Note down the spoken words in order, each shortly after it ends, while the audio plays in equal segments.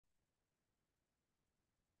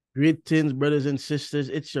Greetings, brothers and sisters.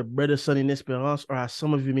 It's your brother Sundin Esperance, or as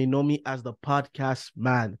some of you may know me as the podcast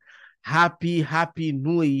man. Happy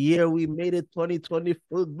New Year. We made it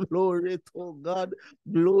 2024. Glory to God.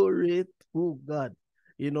 Glory to God.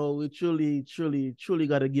 We truly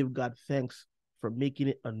got to give God thanks for making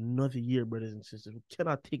it another year, brothers and sisters. We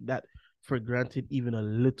cannot take that for granted even a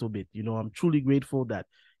little bit. I'm truly grateful that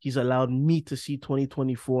He's allowed me to see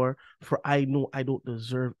 2024, for I know I don't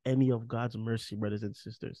deserve any of God's mercy, brothers and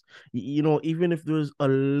sisters. Even if there's a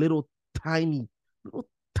little tiny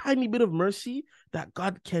bit of mercy that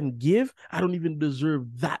God can give, I don't even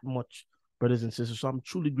deserve that much, brothers and sisters. So I'm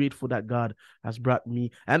truly grateful that God has brought me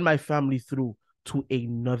and my family through to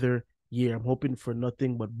another year. I'm hoping for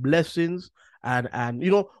nothing but blessings. And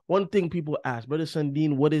one thing people ask, Brother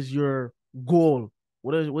Sundin, what is your goal?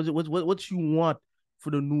 What you want for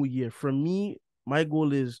the new year? For me, my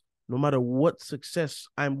goal is, no matter what success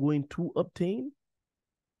I'm going to obtain,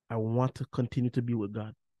 I want to continue to be with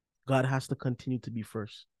God. God has to continue to be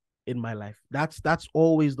first in my life. That's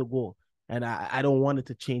always the goal. And I don't want it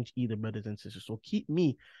to change either, brothers and sisters. So keep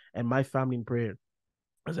me and my family in prayer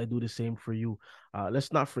as I do the same for you.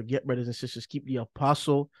 Let's not forget, brothers and sisters, keep the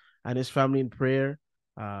apostle and his family in prayer.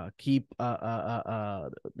 Keep the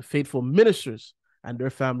faithful ministers and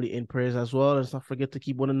their family in prayers as well. Let's not forget to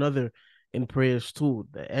keep one another in prayers too.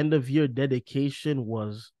 The end of year dedication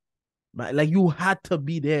was like, you had to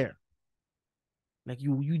be there. Like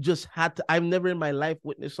you just had to. I've never in my life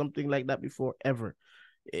witnessed something like that before, ever.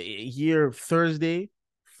 Here Thursday,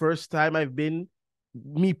 first time I've been,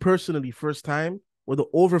 me personally, first time where the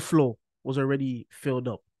overflow was already filled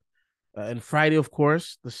up. And Friday, of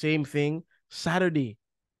course, the same thing. Saturday,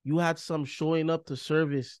 you had some showing up to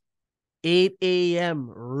service 8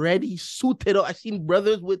 a.m. ready, suited up. I seen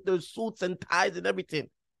brothers with their suits and ties and everything.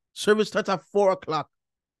 Service starts at 4 o'clock.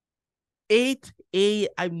 8 a.m.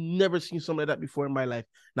 I've never seen something like that before in my life.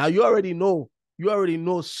 Now, you already know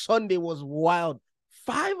Sunday was wild.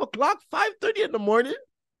 5 o'clock, 5:30 in the morning.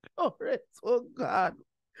 Oh, oh God.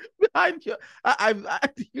 Behind you.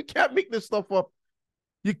 You can't make this stuff up.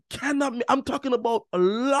 You cannot. I'm talking about a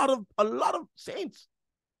lot of saints.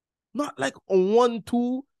 Not like 1,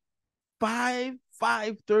 2, 5,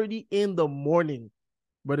 5:30 in the morning,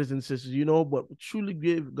 brothers and sisters, but truly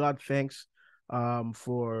give God thanks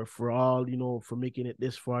for all, for making it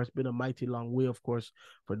this far. It's been a mighty long way, of course,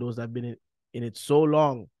 for those that have been in it so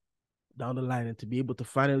long down the line, and to be able to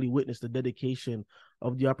finally witness the dedication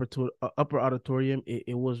of the upper auditorium,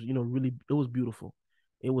 it was, really, it was beautiful.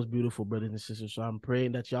 It was beautiful, brothers and sisters. So I'm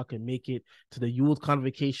praying that y'all can make it to the youth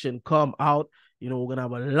convocation. Come out. We're gonna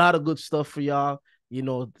have a lot of good stuff for y'all.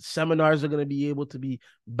 Seminars are gonna be able to be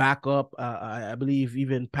back up. I believe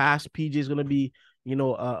even past PJ is gonna be,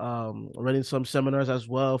 running some seminars as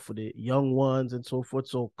well for the young ones and so forth.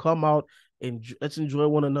 So come out and let's enjoy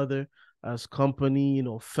one another as company,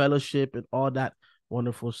 fellowship and all that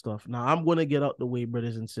wonderful stuff. Now I'm going to get out the way,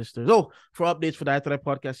 brothers and sisters. Oh, for updates for the After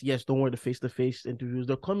podcast, yes, don't worry, the face-to-face interviews,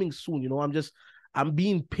 they're coming soon. I'm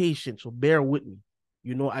being patient, so bear with me.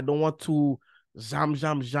 I don't want to jam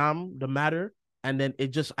the matter, and then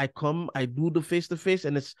I do the face-to-face,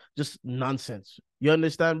 and it's just nonsense. You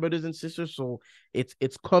understand, brothers and sisters? So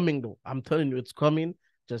it's coming, though. I'm telling you, it's coming.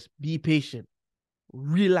 Just be patient.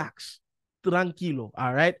 Relax. Tranquilo.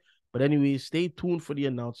 All right? But anyway, stay tuned for the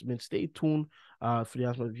announcement. Stay tuned for the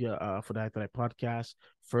announcement for the After podcast.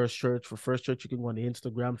 First Church. For First Church, you can go on the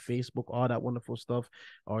Instagram, Facebook, all that wonderful stuff,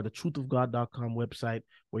 or the truthofgod.com website,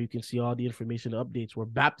 where you can see all the information, updates, where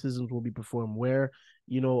baptisms will be performed, where,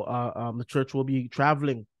 the church will be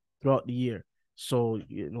traveling throughout the year. So,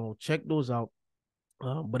 check those out.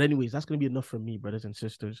 But anyways, that's going to be enough for me, brothers and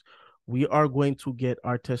sisters. We are going to get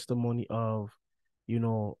our testimony of,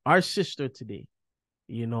 our sister today.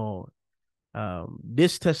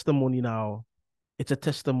 This testimony now, it's a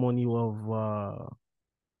testimony of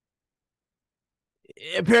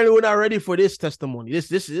apparently we're not ready for this testimony.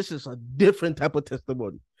 This is a different type of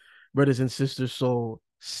testimony, brothers and sisters. So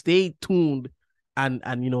stay tuned and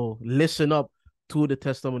listen up to the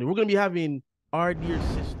testimony. We're gonna be having our dear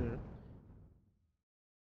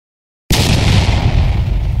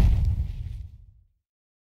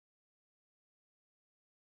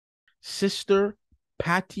sister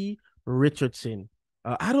Patty Richardson.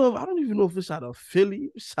 I don't even know if it's out of Philly,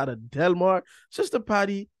 it's out of Delmar. Sister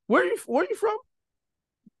Patty, where are you from?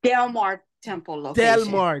 Delmar Temple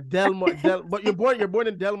location. Delmar. But you're born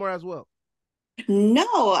in Delmar as well.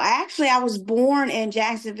 No, I was born in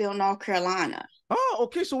Jacksonville, North Carolina. Oh,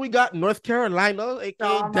 okay. So we got North Carolina, So aka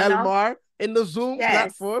I'm a North, Delmar, in the Zoom Yes.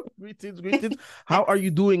 platform. Greetings, greetings. How are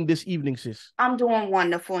you doing this evening, sis? I'm doing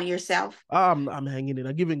wonderful. And yourself? I'm hanging in.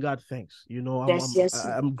 I'm giving God thanks. You know, Yes, yes.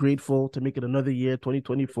 I'm grateful to make it another year,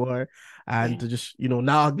 2024, and Yeah. to just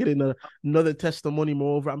now I'll get in another testimony.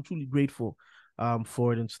 Moreover, I'm truly grateful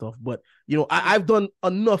for it and stuff. But I've done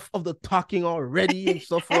enough of the talking already and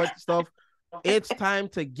so forth stuff. It's time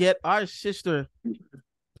to get our sister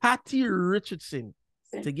Patty Richardson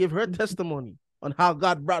to give her testimony on how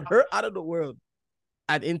God brought her out of the world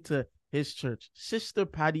and into his church. Sister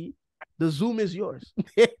Patty, the Zoom is yours.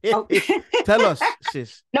 Okay. Tell us,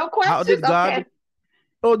 sis. No How questions? did God? Okay.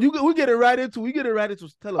 Oh, we get it right into. We get it right into.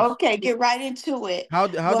 Tell us. Okay, get right into it. How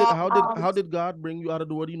did Well, how did how did God bring you out of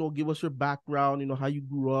the world? Give us your background. How you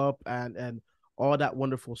grew up and all that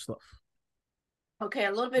wonderful stuff. okay,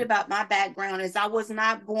 a little bit about my background is I was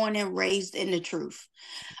not born and raised in the truth.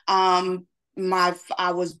 Um,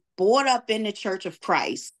 I was brought up in the Church of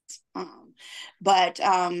Christ. But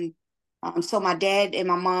so my dad and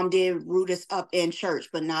my mom did root us up in church,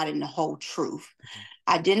 but not in the whole truth.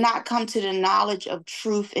 I did not come to the knowledge of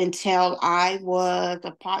truth until I was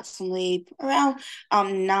approximately around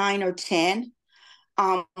 9 or 10.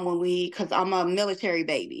 Because I'm a military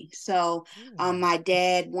baby. So my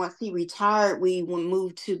dad, once he retired, we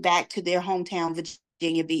moved back to their hometown,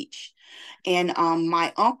 Virginia Beach. And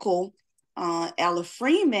my uncle, Ella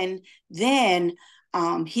Freeman, then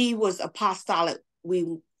he was apostolic.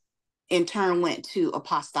 We in turn went to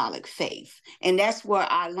apostolic faith. And that's where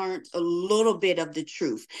I learned a little bit of the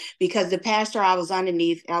truth, because the pastor I was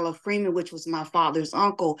underneath, Ella Freeman, which was my father's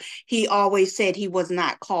uncle, he always said he was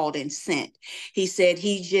not called and sent. He said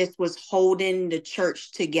he just was holding the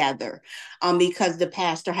church together because the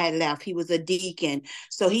pastor had left. He was a deacon.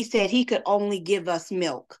 So he said he could only give us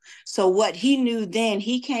milk. So what he knew then,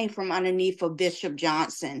 he came from underneath of Bishop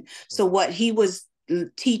Johnson. So what he was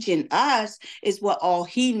teaching us is what all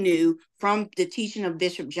he knew from the teaching of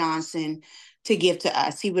Bishop Johnson to give to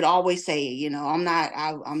us. He would always say, I'm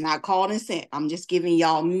not called and sent. I'm just giving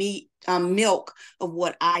y'all milk of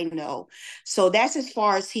what I know. So that's as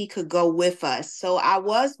far as he could go with us. So I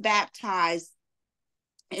was baptized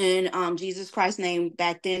in Jesus Christ's name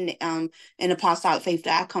back then. In apostolic faith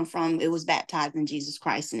that I come from, it was baptized in Jesus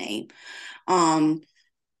Christ's name. And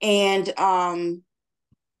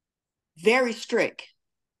very strict.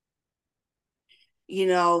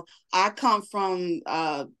 I come from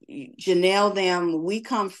Janelle them. We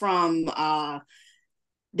come from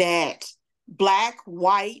that black,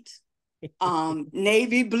 white,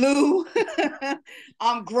 navy blue,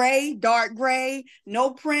 gray, dark gray,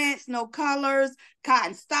 no prints, no colors,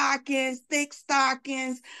 cotton stockings, thick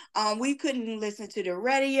stockings. We couldn't listen to the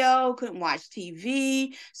radio, couldn't watch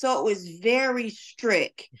TV. So it was very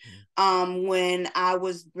strict when I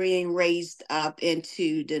was being raised up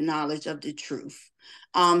into the knowledge of the truth.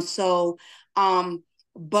 But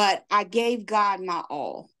I gave God my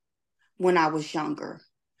all when I was younger,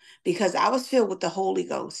 because I was filled with the Holy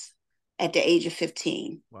Ghost at the age of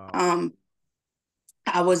 15. Wow.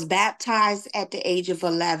 I was baptized at the age of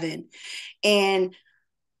 11. And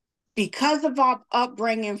because of our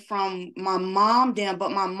upbringing from my mom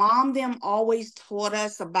but my mom always taught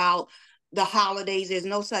us about the holidays. There's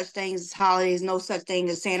no such thing as holidays, no such thing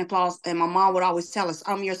as Santa Claus. And my mom would always tell us,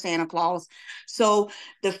 I'm your Santa Claus. So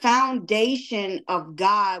the foundation of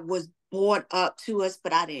God was brought up to us,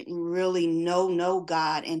 but I didn't really know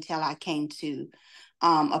God until I came to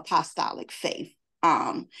apostolic faith.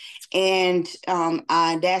 That's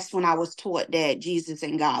when I was taught that Jesus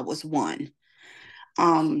and God was one.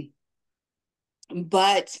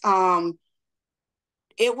 But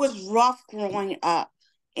it was rough growing up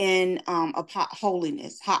in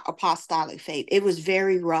holiness, apostolic faith. It was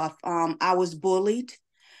very rough. I was bullied.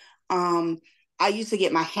 I used to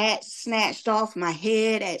get my hat snatched off my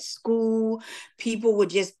head at school. People would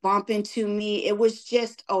just bump into me. It was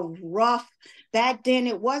just a rough. Back then,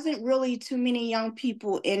 it wasn't really too many young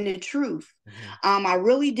people in the truth. I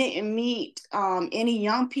really didn't meet any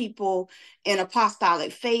young people in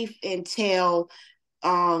apostolic faith until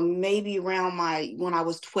maybe around when I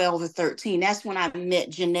was 12 or 13. That's when I met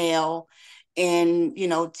Janelle and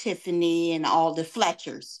Tiffany and all the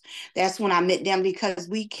Fletchers. That's when I met them, because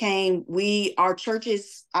our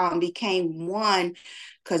churches became one,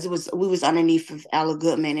 because we was underneath of Ella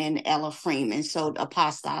Goodman and Ella Freeman, so the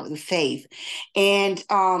apostolic faith. And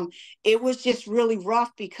it was just really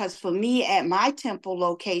rough, because for me at my temple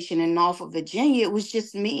location in Norfolk, Virginia, it was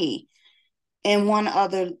just me and one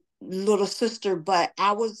other little sister, but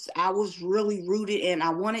I was really rooted in,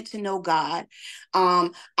 I wanted to know God.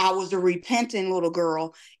 I was a repentant little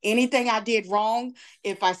girl. Anything I did wrong,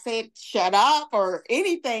 if I said shut up or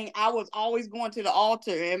anything, I was always going to the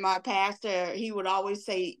altar. And my pastor, he would always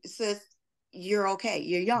say, sis, you're okay.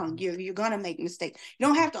 You're young. You're gonna make mistakes. You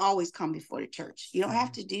don't have to always come before the church. You don't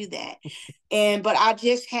have to do that. But I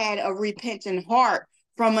just had a repentant heart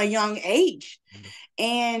from a young age.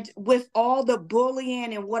 And with all the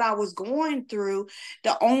bullying and what I was going through,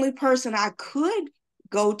 the only person I could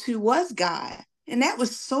go to was God. And that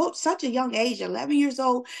was such a young age, 11 years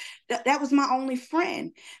old. That was my only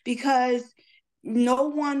friend, because no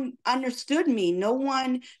one understood me. No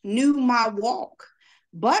one knew my walk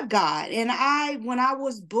but God. And when I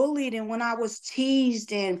was bullied and when I was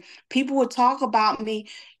teased and people would talk about me,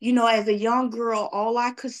 as a young girl, all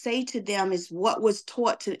I could say to them is what was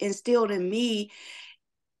taught to instilled in me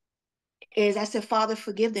is, I said, Father,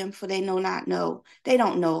 forgive them, for they know not know. They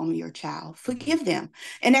don't know I'm your child. Forgive them.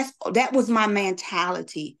 And that was my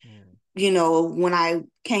mentality. When I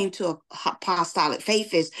came to apostolic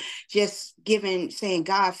faith, is just saying,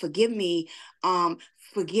 God, forgive me,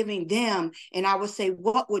 forgiving them. And I would say,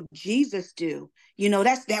 what would Jesus do?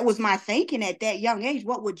 That was my thinking at that young age.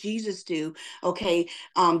 What would Jesus do? Okay,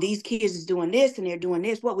 these kids is doing this and they're doing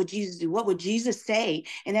this. What would Jesus do? What would Jesus say?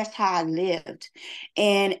 And that's how I lived.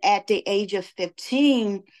 And at the age of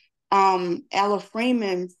 15, Ella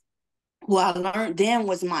Freeman, who I learned then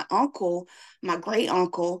was my uncle, my great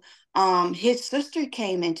uncle, his sister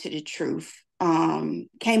came into the church.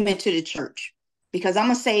 Because I'm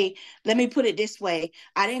going to say, let me put it this way.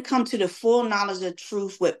 I didn't come to the full knowledge of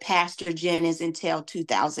truth with Pastor Jennings until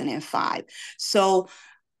 2005. So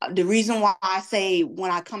the reason why I say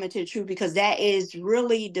when I come into the truth, because that is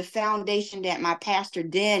really the foundation that my pastor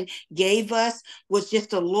then gave us, was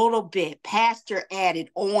just a little bit. Pastor added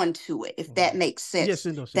on to it, if that makes sense. Yes,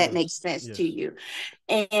 it does. That makes sense to you.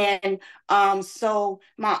 And so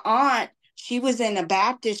my aunt, she was in a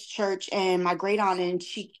Baptist church, and my great aunt, and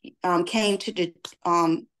she came to the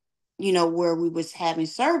where we was having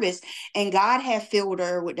service, and God had filled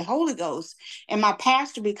her with the Holy Ghost. And my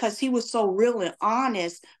pastor, because he was so real and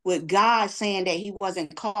honest with God, saying that he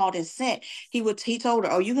wasn't called and sent, he told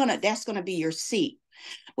her, oh, that's gonna be your seat.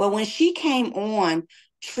 Well, when she came on,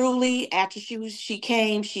 truly, after she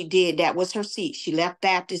came, that was her seat. She left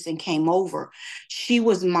Baptist and came over. She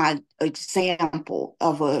was my example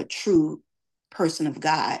of a true person of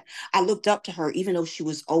God. I looked up to her, even though she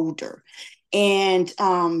was older. And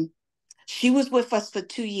she was with us for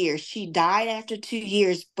 2 years. She died after 2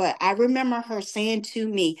 years, but I remember her saying to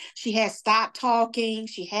me, she had stopped talking.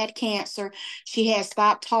 She had cancer. She had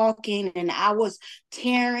stopped talking, and I was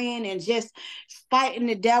tearing and just fighting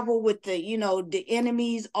the devil with the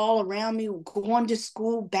enemies all around me, going to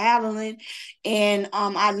school, battling. And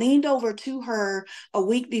I leaned over to her a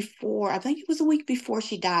week before. I think it was a week before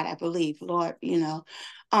she died, I believe. Lord,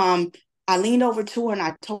 I leaned over to her and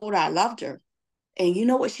I told her I loved her. And you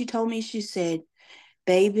know what she told me? She said,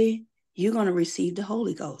 baby, you're going to receive the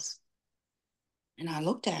Holy Ghost. And I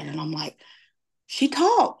looked at her and I'm like, she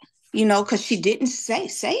talked, because she didn't say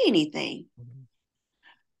anything.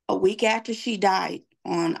 A week after she died,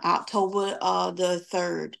 on October the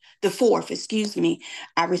 4th, excuse me,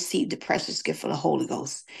 I received the precious gift of the Holy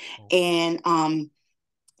Ghost. And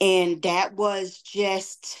that was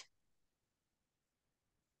just,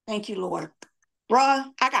 thank you, Lord. Bruh,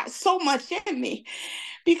 I got so much in me,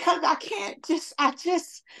 because I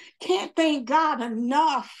just can't thank God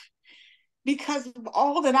enough, because of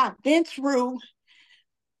all that I've been through.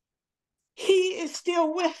 He is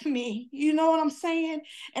still with me. You know what I'm saying?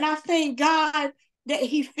 And I thank God that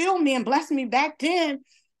he filled me and blessed me back then.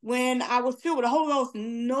 When I was filled with the Holy Ghost,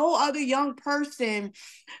 no other young person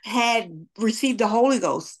had received the Holy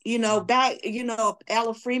Ghost.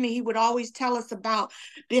 Ella Freeman, he would always tell us about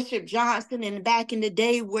Bishop Johnson, and back in the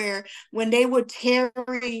day, where when they would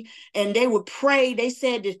tarry and they would pray, they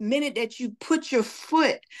said the minute that you put your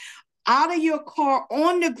foot out of your car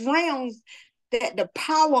on the ground, that the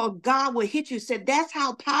power of God will hit you. Said that's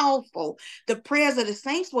how powerful the prayers of the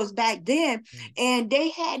saints was back then. And they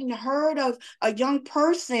hadn't heard of a young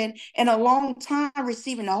person in a long time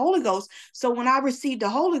receiving the Holy Ghost. So when I received the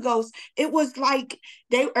Holy Ghost, it was like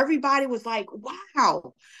everybody was like,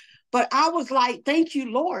 wow. But I was like, thank you,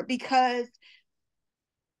 Lord, because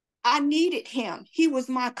I needed him. He was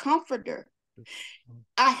my comforter.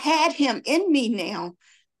 I had him in me now,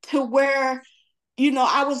 to where,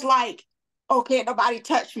 I was like, okay, nobody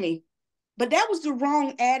touched me. But that was the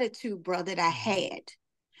wrong attitude, brother, that I had.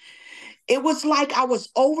 It was like I was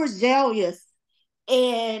overzealous,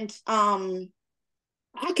 and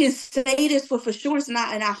I can say this for assurance, and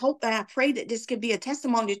I hope and I pray that this could be a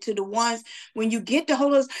testimony to the ones when you get the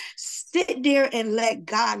Holy Ghost, sit there and let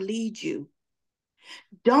God lead you.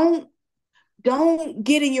 Don't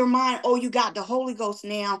get in your mind, oh, you got the Holy Ghost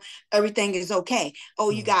now, everything is okay.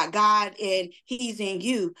 Oh, you got God and he's in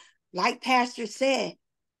you. Like Pastor said,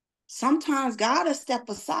 sometimes God will step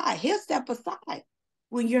aside. He'll step aside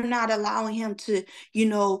when you're not allowing him to,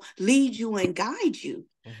 lead you and guide you.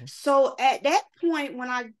 So at that point, when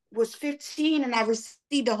I was 15 and I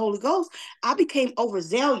received the Holy Ghost, I became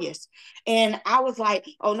overzealous. And I was like,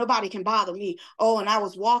 oh, nobody can bother me. Oh, and I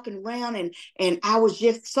was walking around and I was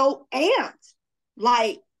just so amped.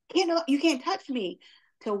 Like, you can't touch me.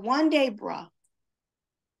 Till one day, bruh,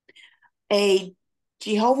 a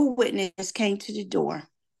Jehovah Witness came to the door.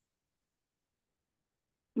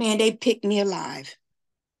 Man, they picked me alive.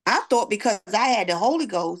 I thought because I had the Holy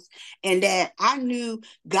Ghost and that I knew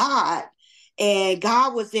God and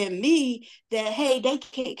God was in me, that, hey, they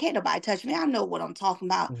can't nobody touch me. I know what I'm talking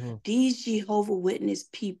about. These Jehovah Witness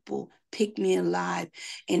people picked me alive.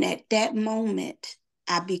 And at that moment,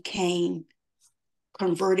 I became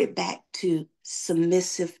converted back to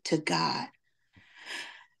submissive to God.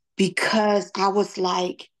 Because I was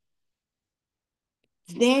like,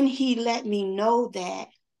 then he let me know that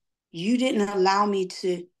you didn't allow me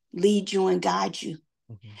to lead you and guide you.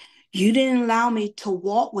 You didn't allow me to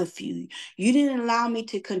walk with you. You didn't allow me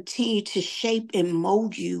to continue to shape and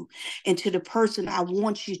mold you into the person I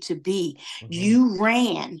want you to be. You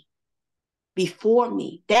ran before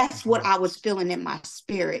me. That's what I was feeling in my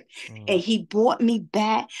spirit. And he brought me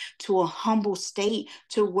back to a humble state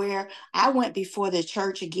to where I went before the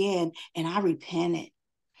church again and I repented.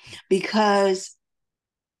 Because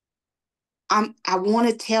I want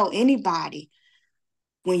to tell anybody,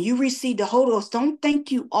 when you receive the Holy Ghost, don't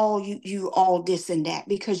think you all this and that,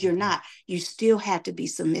 because you're not. You still have to be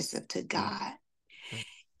submissive to God.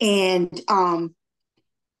 And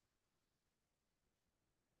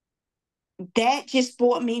that just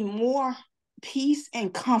brought me more peace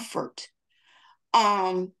and comfort.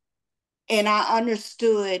 And I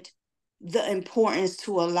understood the importance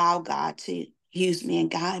to allow God to use me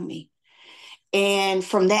and guide me. And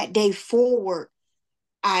from that day forward,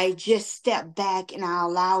 I just stepped back and I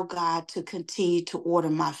allowed God to continue to order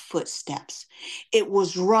my footsteps. It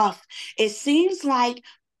was rough. It seems like,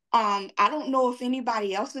 I don't know if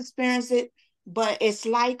anybody else experienced it, but it's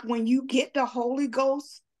like when you get the Holy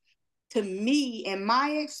Ghost, to me, in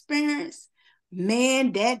my experience,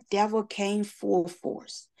 man, that devil came full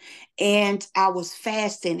force. And I was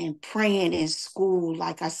fasting and praying in school.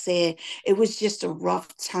 Like I said, it was just a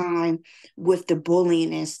rough time with the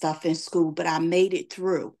bullying and stuff in school, but I made it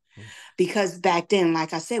through. Because back then,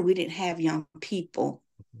 like I said, we didn't have young people.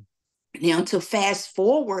 Now, to fast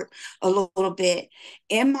forward a little bit,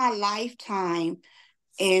 in my lifetime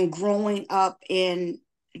and growing up in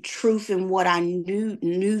truth and what I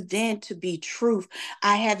knew then to be truth,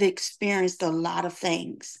 I have experienced a lot of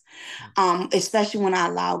things, especially when I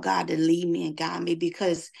allow God to lead me and guide me.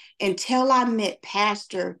 Because until I met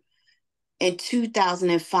Pastor in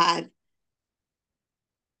 2005,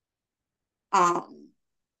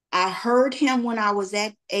 I heard him when I was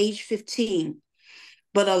at age 15.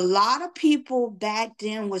 But a lot of people back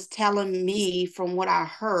then was telling me, from what I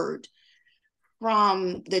heard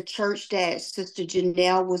from the church that Sister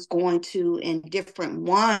Janelle was going to and different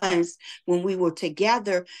ones when we were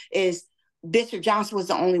together, is Bishop Johnson was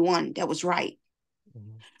the only one that was right.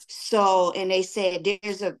 So, and they said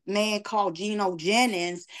there's a man called Gino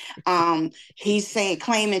Jennings. He's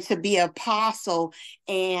claiming to be an apostle,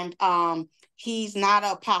 and he's not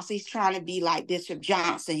an apostle. He's trying to be like Bishop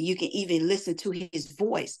Johnson. You can even listen to his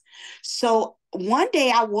voice. So one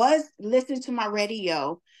day I was listening to my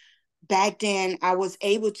radio. Back then, I was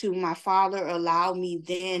able to, my father allowed me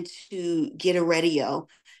then to get a radio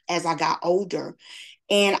as I got older.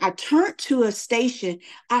 And I turned to a station.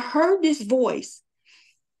 I heard this voice.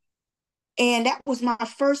 And that was my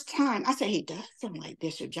first time. I said, he does sound like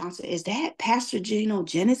Bishop Johnson. Is that Pastor Gino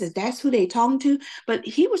Jennings? Is that who they talking to? But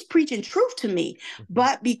he was preaching truth to me.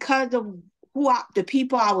 But because of the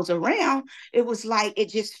people I was around, it was like it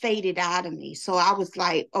just faded out of me. So I was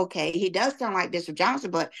like, okay, he does sound like Bishop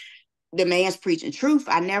Johnson, but the man's preaching truth.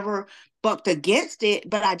 I never bucked against it,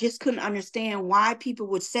 but I just couldn't understand why people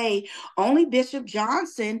would say only Bishop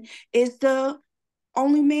Johnson is the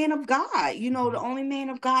only man of God, the only man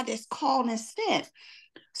of God that's called and sent.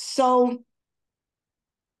 So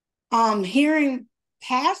hearing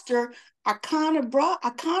Pastor, I kind of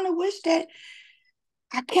wish that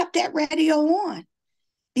I kept that radio on,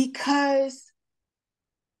 because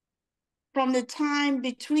from the time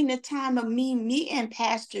between the time of me meeting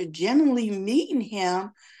Pastor, generally meeting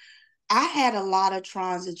him, I had a lot of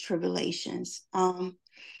trials and tribulations.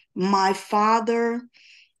 My father,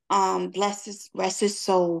 rest his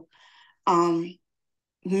soul,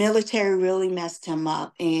 military really messed him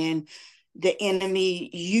up, and the enemy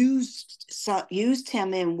used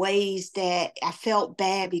him in ways that I felt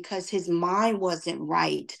bad because his mind wasn't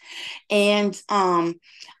right. And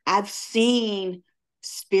I've seen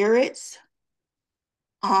spirits.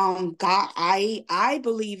 God, I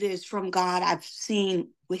believe is from God. I've seen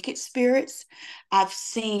wicked spirits. I've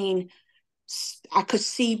seen, I could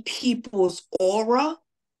see people's aura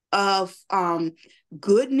of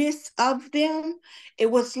goodness of them. It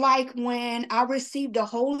was like when I received the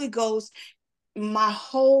Holy Ghost,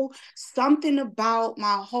 something about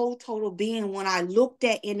my whole total being, when I looked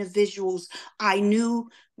at individuals, I knew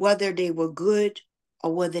whether they were good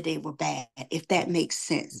or whether they were bad, if that makes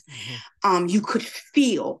sense. You could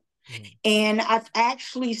feel. And I've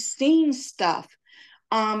actually seen stuff.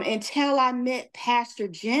 Until I met Pastor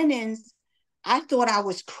Jennings, I thought I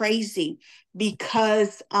was crazy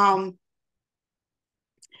because and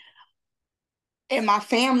my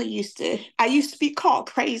family I used to be called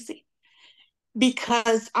crazy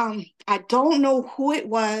because I don't know who it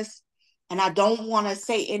was, and I don't want to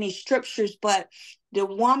say any scriptures, but the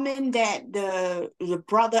woman that the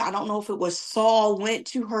brother, I don't know if it was Saul, went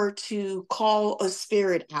to her to call a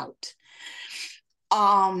spirit out.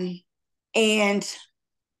 And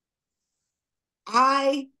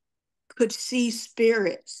I could see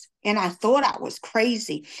spirits, and I thought I was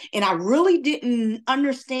crazy. And I really didn't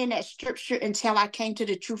understand that scripture until I came to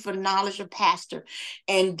the truth and knowledge of Pastor.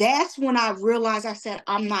 And that's when I realized, I said,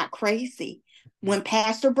 I'm not crazy. When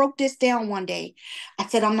Pastor broke this down one day, I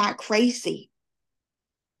said, I'm not crazy.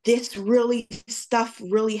 This really stuff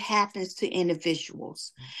really happens to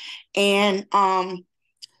individuals. And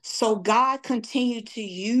so God continued to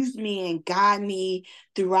use me and guide me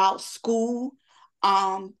throughout school.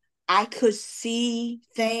 I could see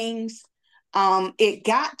things. It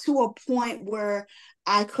got to a point where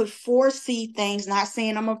I could foresee things, not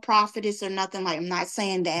saying I'm a prophetess or nothing, like I'm not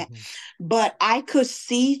saying that, but I could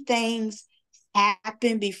see things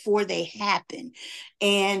happen before they happen.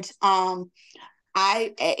 And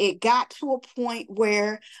it got to a point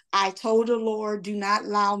where I told the Lord, do not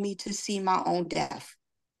allow me to see my own death,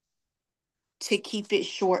 to keep it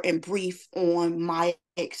short and brief on my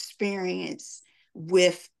experience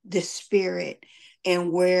with the spirit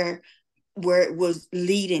and where it was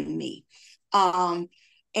leading me. And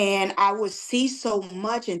I would see so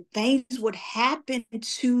much, and things would happen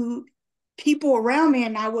to people around me,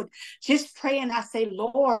 and I would just pray, and I say,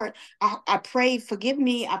 Lord, I pray, forgive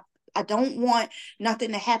me. I don't want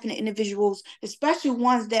nothing to happen to individuals, especially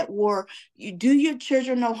ones that you do your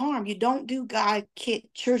children no harm. You don't do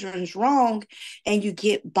children's wrong, and you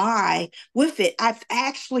get by with it. I've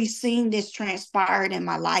actually seen this transpired in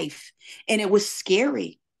my life, and it was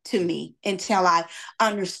scary to me until I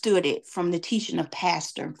understood it from the teaching of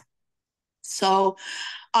Pastor. So,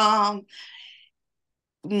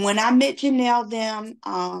 when I met Janelle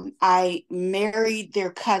I married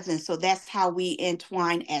their cousin. So that's how we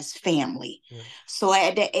entwined as family. Yeah. So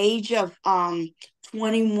at the age of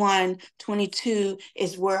 21, 22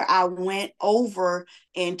 is where I went over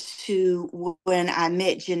into when I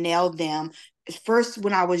met Janelle them. First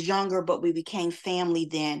when I was younger, but we became family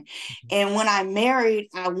then. And when I married,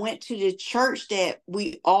 I went to the church that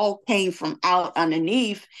we all came from out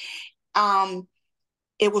underneath.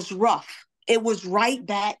 It was rough. It was right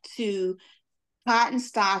back to cotton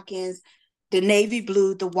stockings, the navy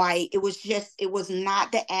blue, the white. It was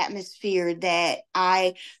not the atmosphere that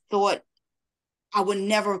I thought I would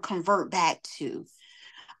never convert back to.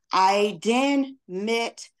 I then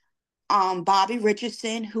met Bobby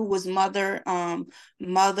Richardson, who was she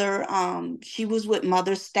was with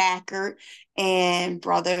Mother Stackert and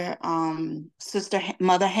Mother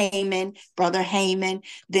Heyman, Brother Heyman,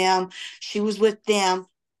 them. She was with them.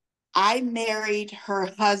 I married her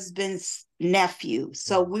husband's nephew.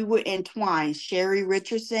 So we were entwined. Sherry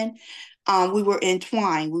Richardson, we were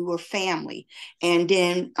entwined. We were family. And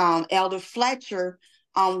then Elder Fletcher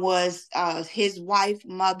was his wife,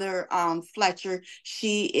 Mother Fletcher.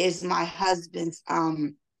 She is my husband's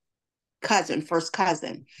cousin, first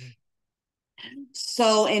cousin.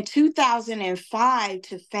 So in 2005,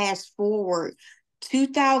 to fast forward,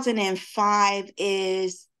 2005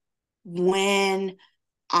 is when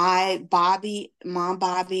Mom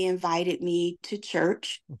Bobby invited me to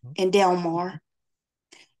church in Delmar.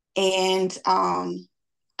 And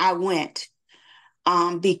I went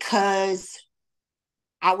because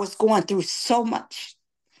I was going through so much.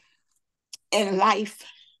 in life.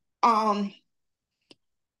 And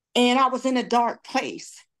I was in a dark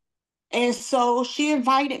place. And so she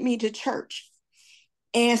invited me to church.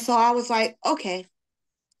 And so I was like, okay,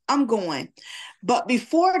 I'm going. But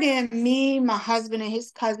before then, me, my husband, and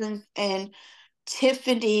his cousins, and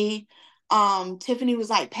Tiffany, Tiffany was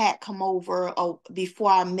like, Pat, come over. Oh,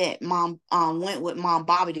 before I met Mom, went with Mom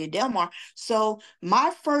Bobby to Delmar. So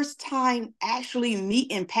my first time actually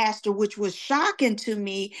meeting Pastor, which was shocking to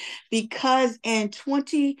me, because in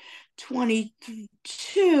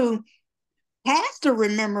 2022, Pastor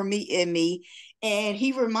remembered meeting me, and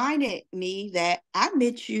he reminded me that I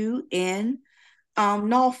met you in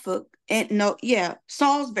Norfolk, and no, yeah,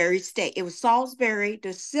 Salisbury State. It was Salisbury,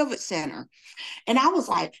 the Civic Center. And I was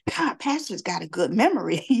like, God, Pastor's got a good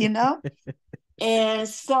memory, you know? And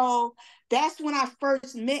so that's when I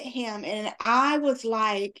first met him. And I was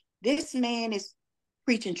like, this man is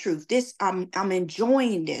preaching truth. I'm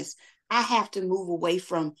enjoying this. I have to move away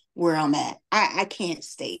from where I'm at. I can't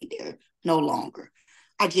stay there no longer.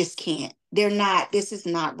 I just can't. This is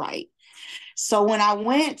not right. So when I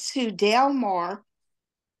went to Delmar,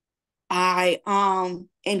 I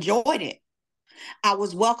enjoyed it. I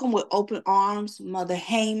was welcomed with open arms. Mother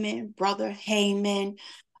Heyman, Brother Heyman,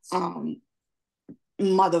 um,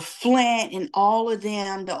 Mother Flint, and all of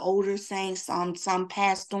them, the older saints, some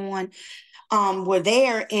passed on, were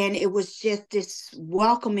there, and it was just this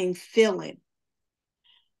welcoming feeling.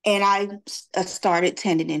 And I started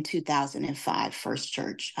attending in 2005, First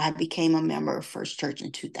Church. I became a member of First Church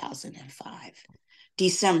in 2005,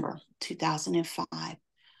 December 2005.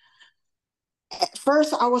 At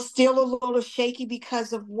first, I was still a little shaky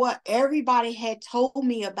because of what everybody had told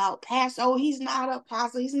me about Pastor. Oh, he's not an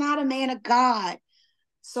apostle. He's not a man of God.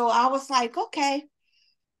 So I was like, okay.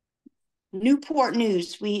 Newport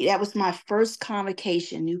News. That was my first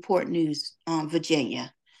convocation, Newport News,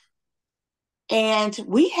 Virginia. And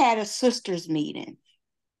we had a sisters meeting.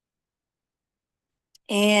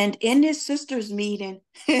 And in this sisters meeting,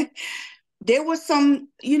 there was some,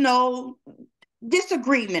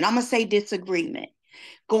 disagreement. I'm going to say disagreement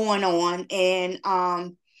going on. And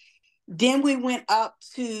then we went up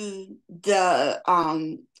to the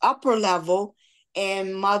upper level,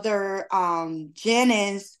 and Mother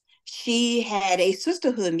Jennings, she had a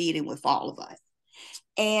sisterhood meeting with all of us.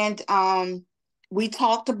 And we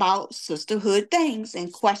talked about sisterhood things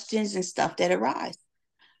and questions and stuff that arise.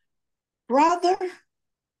 Brother,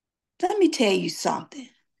 let me tell you something.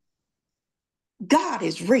 God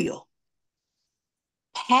is real.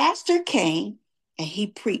 Pastor came and he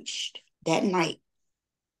preached that night.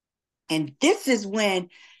 And this is when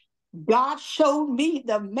God showed me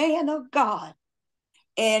the man of God.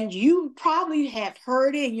 And you probably have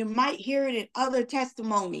heard it, and you might hear it in other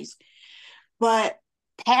testimonies. But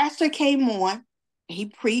Pastor came on, he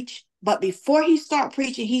preached, but before he started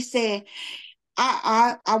preaching, he said,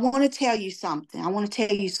 I want to tell you something. I want to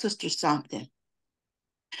tell you, sister, something.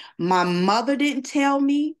 My mother didn't tell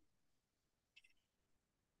me,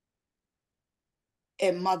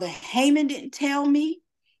 and Mother Heyman didn't tell me.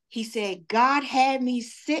 He said, God had me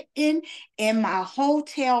sitting in my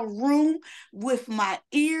hotel room with my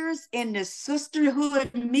ears in the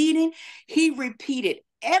sisterhood meeting. He repeated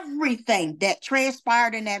everything that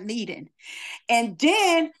transpired in that meeting. And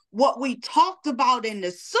then what we talked about in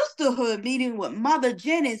the sisterhood meeting with Mother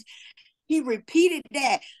Jennings, he repeated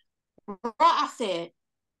that. I said,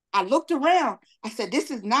 I looked around. I said,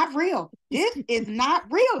 this is not real. This is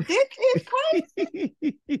not real. This is crazy.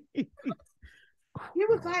 He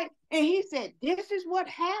was like, and he said, this is what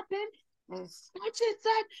happened, and such and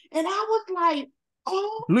such. And I was like,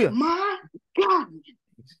 oh my God.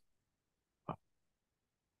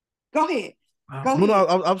 Go ahead. Go ahead.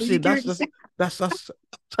 No, I'm saying that's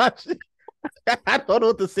I don't know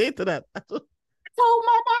what to say to that.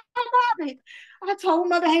 I told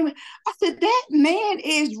Mother Heyman, I said, that man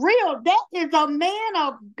is real. That is a man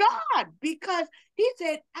of God, because he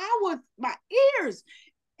said, my ears.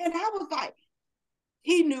 And I was like,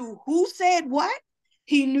 he knew who said what.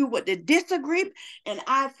 He knew what the disagreement. And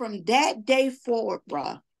from that day forward,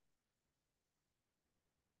 bruh,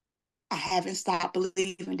 I haven't stopped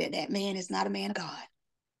believing that man is not a man of God.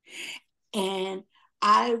 And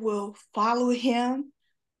I will follow him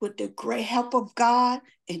with the great help of God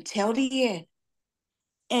until the end.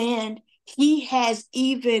 And he has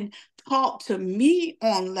even talked to me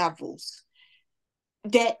on levels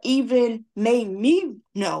that even made me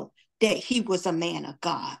know that he was a man of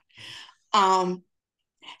God.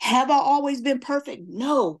 Have I always been perfect?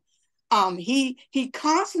 No. He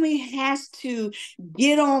constantly has to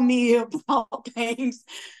get on me about things,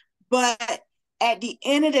 but at the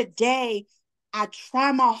end of the day, I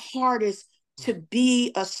try my hardest to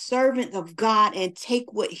be a servant of God and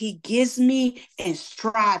take what he gives me and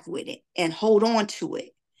strive with it and hold on to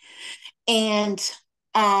it. And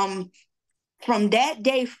from that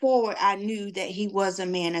day forward, I knew that he was a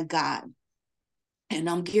man of God. And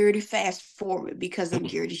I'm geared to fast forward because I'm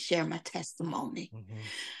geared to share my testimony.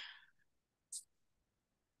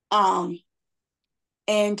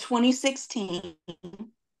 In 2016,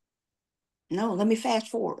 no, let me fast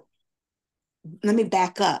forward. Let me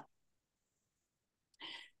back up.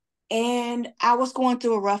 And I was going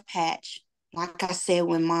through a rough patch. Like I said,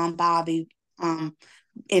 when Mom Bobby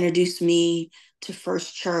introduced me to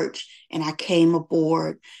First Church and I came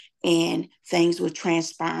aboard, and things were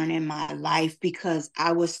transpiring in my life because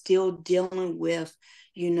I was still dealing with,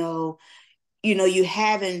 you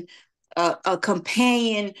having a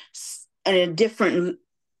companion in a different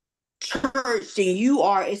church than you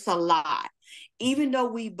are. It's a lot. Even though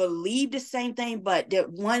we believe the same thing, but the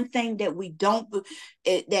one thing that we don't,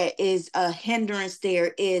 that is a hindrance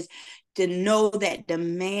there, is to know that the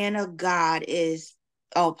man of God is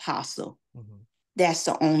apostle. That's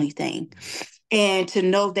the only thing. And to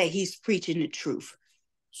know that he's preaching the truth.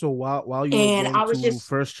 So while you were going to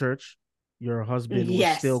First Church, your husband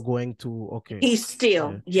was still going to, okay. He's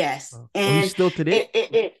still, yes. And he's still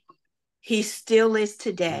today? He still is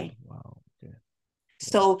today. Wow. Okay.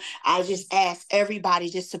 So I just ask everybody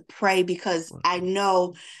just to pray, because I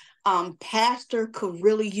know Pastor could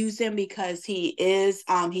really use him, because he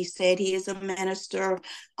said he is a minister,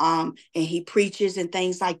 and he preaches and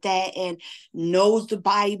things like that, and knows the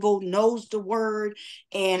Bible, knows the word.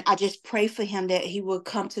 And I just pray for him that he will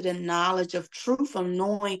come to the knowledge of truth, of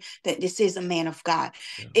knowing that this is a man of God.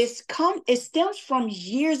 Yeah. It stems from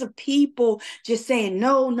years of people just saying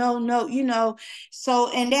no, no, no,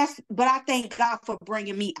 so, but I thank God for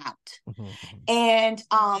bringing me out. And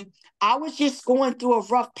I was just going through a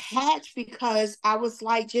rough patch, because I was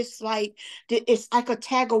it's like a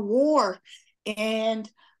tag of war. And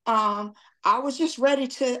I was just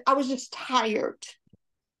I was just tired.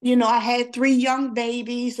 I had 3 young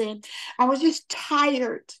babies and I was just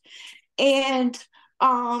tired. And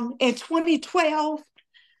in 2012,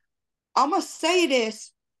 I'm going to say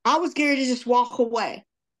this, I was scared to just walk away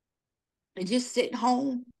and just sit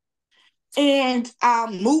home and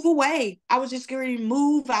move away. I was just going to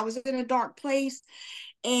move. I was in a dark place.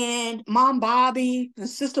 And Mom Bobby and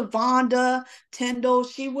Sister Vonda Tyndall,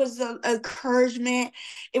 she was an encouragement.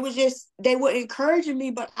 It was just, they were encouraging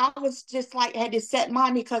me, but I was just had to set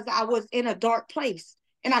mine, because I was in a dark place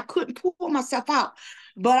and I couldn't pull myself out.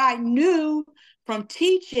 But I knew from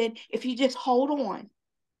teaching, if you just hold on.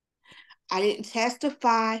 I didn't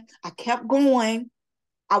testify. I kept going.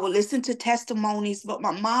 I would listen to testimonies, but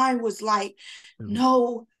my mind was like,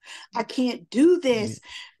 no, I can't do this.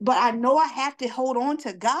 But I know I have to hold on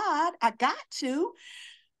to God. I got to.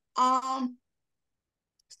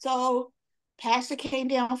 So Pastor came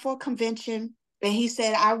down for a convention and he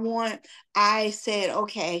said, I said,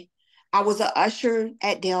 okay. I was an usher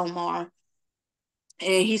at Del Mar.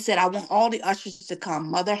 And he said, I want all the ushers to come.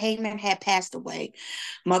 Mother Heyman had passed away.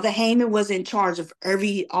 Mother Heyman was in charge of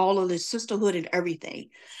all of the sisterhood and everything.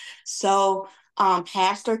 So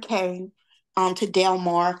Pastor came to Del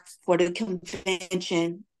Mar for the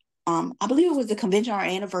convention. I believe it was the convention or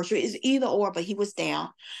anniversary. It's either or, but he was down.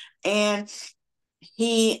 And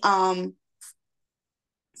he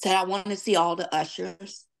said, I want to see all the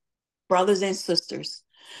ushers, brothers and sisters.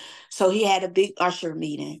 So he had a big usher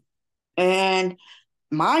meeting. And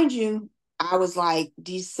mind you, I was like,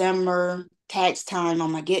 December tax time,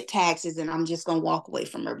 I'm going to get taxes and I'm just going to walk away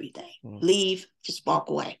from everything. Leave, just walk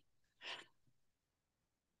away.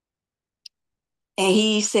 And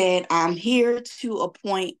he said, I'm here to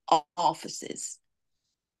appoint offices.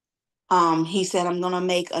 He said, I'm going to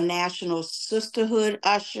make a national sisterhood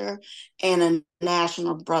usher and a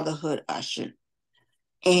national brotherhood usher.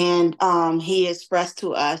 And he expressed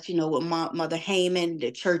to us, with Mother Heyman,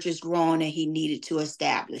 the church is growing and he needed to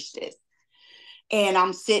establish this. And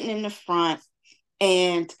I'm sitting in the front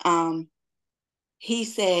and he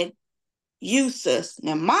said, you, sis.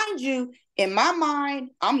 Now, mind you, in my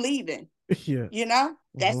mind, I'm leaving. Yeah.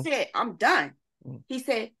 That's it. I'm done. He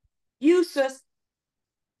said, you, sis.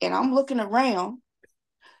 And I'm looking around.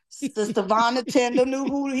 Sister Vonda Tender knew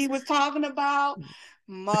who he was talking about.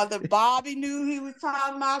 Mother Bobby knew who he was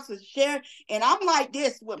talking about. So Sherry, and I'm like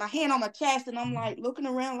this with my hand on my chest, and I'm like looking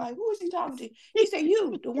around, like, who is he talking to? He said,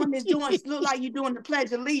 you, the one that's look like you're doing the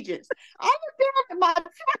Pledge of Allegiance. I was down at my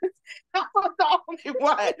chest. I was the only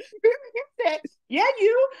one. He said, yeah,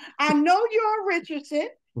 you. I know you're a Richardson.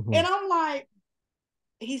 And I'm like,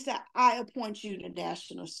 he said, I appoint you to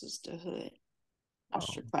National Sisterhood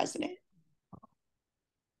Usher President.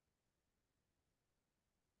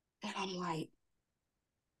 And I'm like,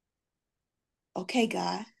 okay,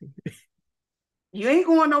 God, you ain't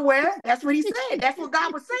going nowhere. That's what he said. That's what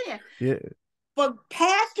God was saying. Yeah. For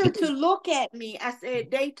pastor to look at me, I said,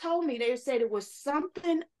 they told me, they said it was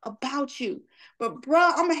something about you. But bro,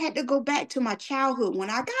 I'm gonna have to go back to my childhood. When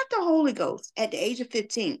I got the Holy Ghost at the age of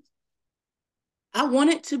 15, I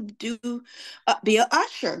wanted to be an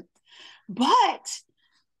usher. But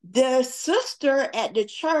the sister at the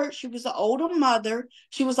church, she was an older mother.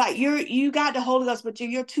 She was like, you got the Holy Ghost, but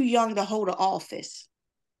you're too young to hold an office.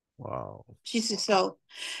 Wow. She said, so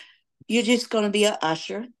you're just gonna be an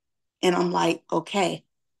usher. And I'm like, okay.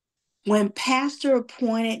 When pastor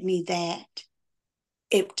appointed me that,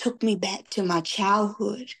 it took me back to my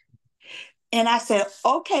childhood. And I said,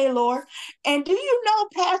 okay, Lord. And do you know,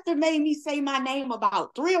 pastor made me say my name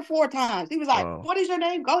about 3 or 4 times. He was like, Wow. what is your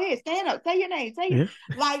name? Go ahead, stand up, say your name, say Yeah. it.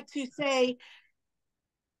 Like to say,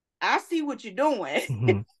 I see what you're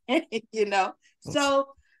doing, Mhm. you know?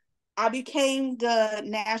 So I became the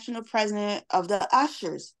national president of the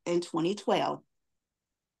ushers in 2012.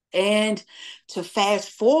 And to fast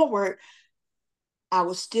forward, I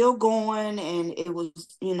was still going and it was,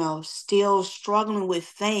 still struggling with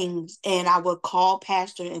things. And I would call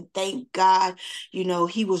pastor and thank God,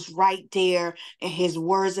 he was right there and his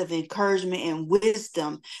words of encouragement and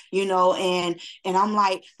wisdom, and I'm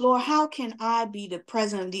like, Lord, how can I be the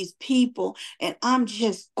president of these people? And I'm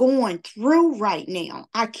just going through right now.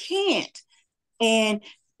 I can't. And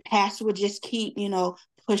pastor would just keep,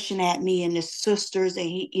 pushing at me and the sisters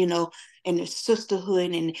and and the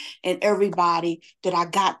sisterhood and everybody that I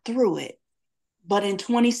got through it. But in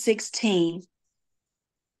 2016,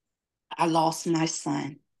 I lost my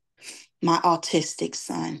son, my autistic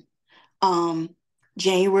son.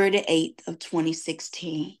 January the 8th of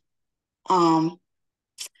 2016.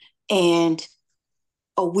 And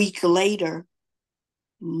a week later,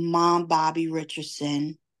 Mom Bobby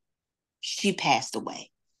Richardson, she passed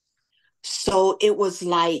away. So it was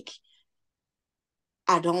like,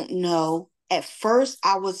 I don't know. At first,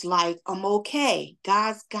 I was like, I'm okay.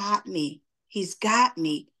 God's got me. He's got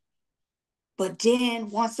me. But then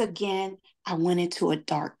once again, I went into a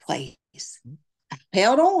dark place. I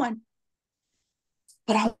held on,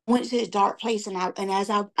 but I went to a dark place. And as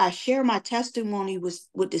I share my testimony with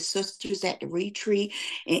the sisters at the retreat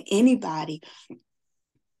and anybody,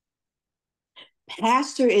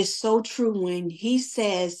 Pastor is so true when he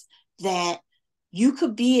says that you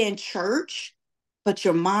could be in church, but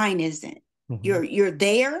your mind isn't. Mhm. You're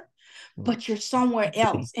there, Mhm. but you're somewhere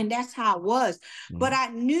else. And that's how it was. But Mhm. I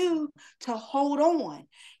knew to hold on.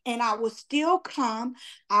 And I was still calm.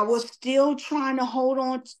 I was still trying to hold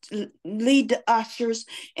on, to lead the ushers.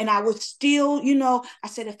 And I was still, I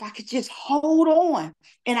said, if I could just hold on.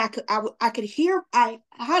 And I could hear,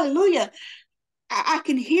 hallelujah. I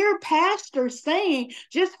can hear pastors saying,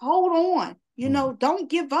 just hold on, Mhm. don't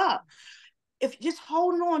give up. If just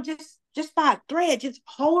holding on, just by a thread, just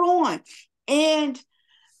hold on. And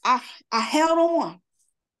I held on,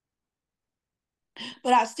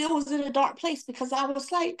 but I still was in a dark place because I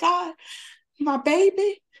was like, God, my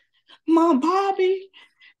baby, Mom Bobby,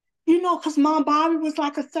 because Mom Bobby was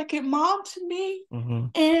like a second mom to me.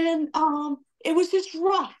 Mhm. And it was just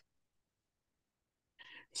rough.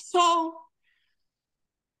 So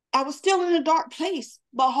I was still in a dark place,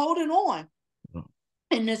 but holding on.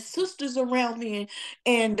 And the sisters around me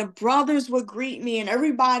and the brothers would greet me and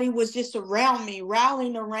everybody was just around me,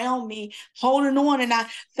 rallying around me, holding on. And I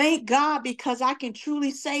thank God because I can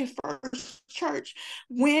truly say, First Church,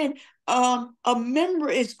 when a member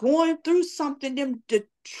is going through something, the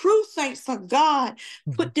true saints of God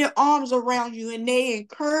Mhm. put their arms around you and they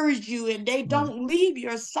encourage you and they Mhm. don't leave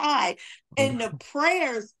your side. And the Mhm.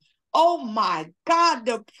 prayers, oh my God,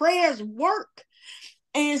 the prayers work.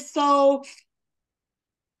 And so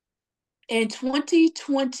in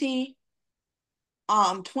 2020,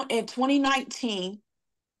 in 2019,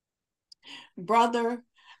 brother,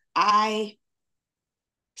 I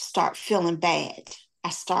start feeling bad. I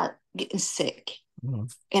start getting sick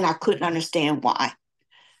Mhm. and I couldn't understand why.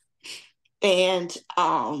 And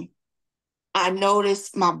I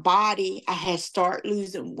noticed my body, I had started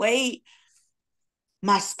losing weight.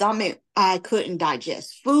 My stomach, I couldn't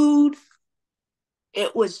digest food.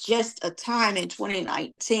 It was just a time in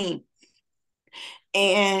 2019.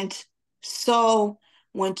 And so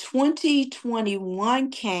when 2021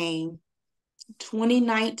 came,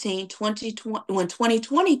 2019, 2020, when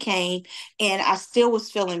 2020 came, and I still was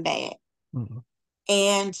feeling bad. Mhm.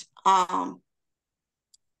 And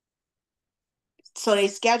so they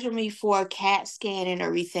scheduled me for a CAT scan and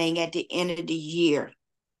everything at the end of the year.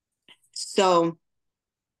 So,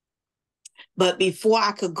 But before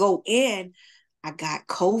I could go in, I got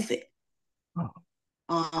COVID.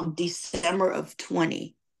 December of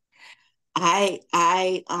 20. I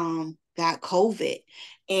got COVID,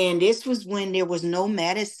 and this was when there was no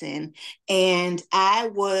medicine, and I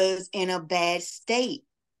was in a bad state,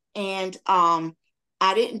 and I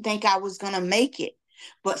didn't think I was gonna make it,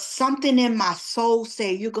 but something in my soul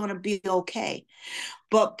said you're gonna be okay.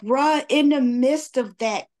 But bruh, in the midst of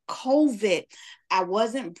that COVID, I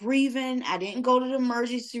wasn't breathing. I didn't go to the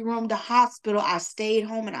emergency room, the hospital. I stayed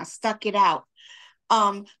home and I stuck it out.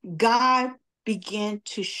 God began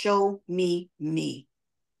to show me.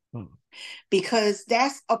 Because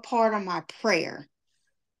that's a part of my prayer.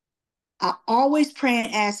 I always pray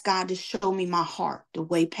and ask God to show me my heart, the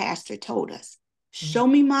way Pastor told us. Show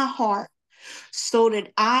me my heart so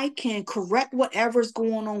that I can correct whatever's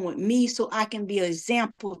going on with me, so I can be an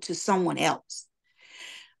example to someone else.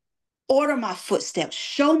 Order my footsteps.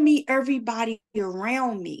 Show me everybody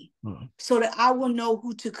around me so that I will know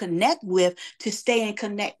who to connect with to stay in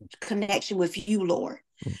connection with you, Lord.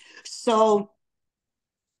 So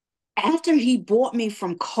after he brought me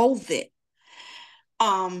from COVID,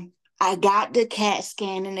 I got the CAT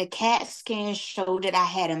scan, and the CAT scan showed that I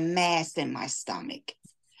had a mass in my stomach.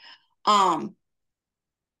 I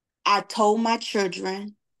told my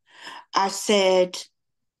children, I said,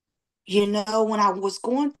 when I was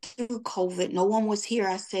going through COVID, no one was here.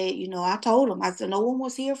 I said, I told them, I said, no one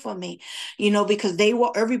was here for me, because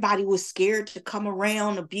everybody was scared to come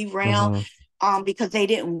around or be around, because they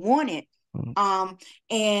didn't want it. And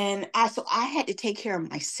so I had to take care of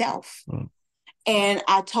myself. And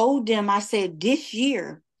I told them, I said, this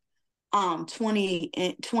year,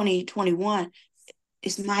 2021,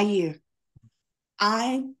 is my year.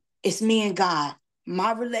 It's me and God.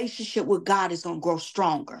 My relationship with God is going to grow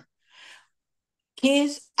stronger.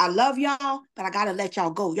 Kids, I love y'all, but I got to let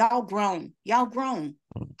y'all go. Y'all grown.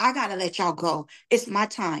 I got to let y'all go. It's my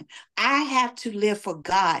time. I have to live for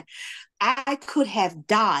God. I could have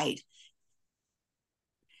died,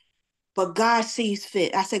 but God sees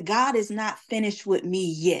fit. I said, God is not finished with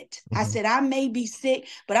me yet. I said, I may be sick,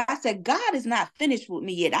 but I said, God is not finished with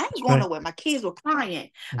me yet. I ain't going nowhere. My kids were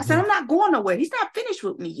crying. I said, I'm not going nowhere. He's not finished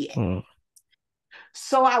with me yet.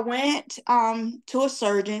 So I went to a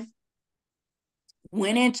surgeon,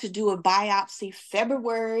 went in to do a biopsy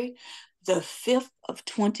February the 5th of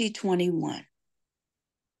 2021.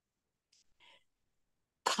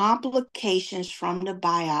 Complications from the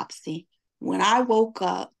biopsy. When I woke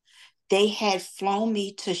up, they had flown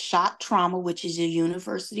me to shock trauma, which is the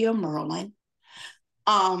University of Maryland.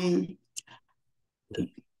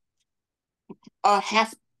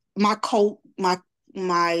 Half my coat,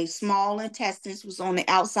 my small intestines was on the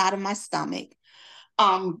outside of my stomach.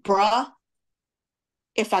 Bruh,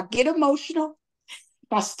 if I get emotional,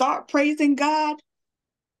 if I start praising God,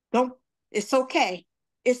 it's okay.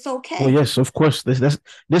 It's okay. Well, yes, of course. This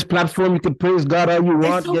platform, you can praise God all you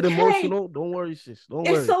want. Okay. Get emotional. Don't worry, sis. Don't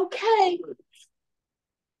worry. It's okay.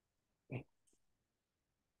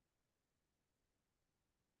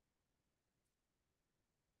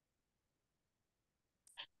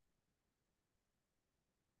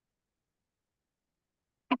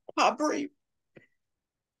 I breathe.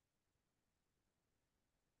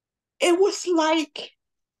 It was like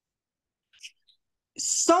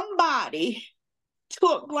somebody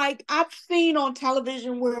took, like I've seen on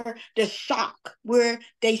television where they shock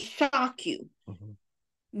you.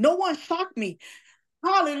 No one shocked me.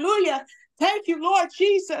 Hallelujah. Thank you, Lord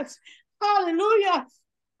Jesus. Hallelujah.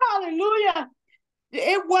 Hallelujah.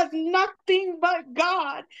 It was nothing but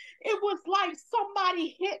God. It was like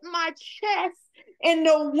somebody hit my chest, and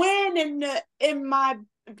the wind in my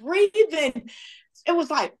breathing. It was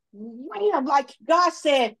like, wham, like God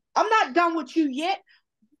said, I'm not done with you yet.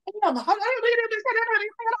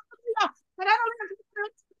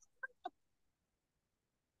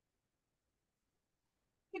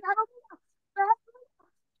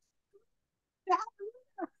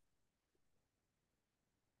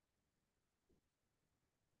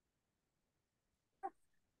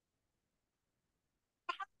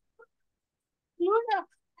 Hallelujah.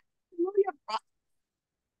 Hallelujah.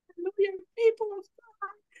 Hallelujah. People of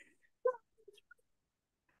God.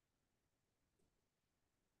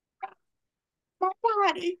 My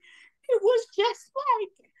body, it was just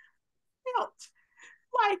felt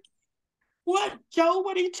like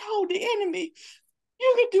what he told the enemy.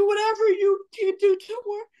 You can do whatever you do to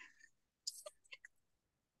her.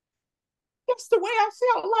 That's the way I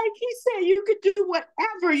felt. Like he said, you could do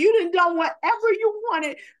whatever. You done whatever you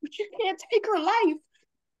wanted, but you can't take her life.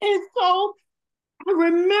 And so I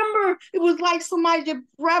remember it was like somebody just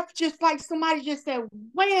breath, just like somebody just said,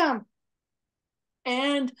 wham.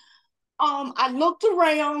 And I looked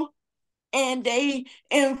around and they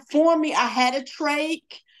informed me I had a trach.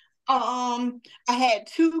 I had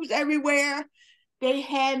tubes everywhere. They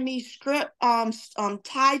had me stripped,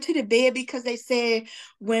 tied to the bed because they said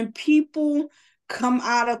when people come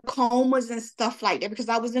out of comas and stuff like that, because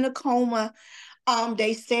I was in a coma,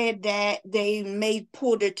 they said that they may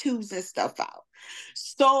pull their tubes and stuff out.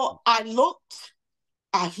 So I looked.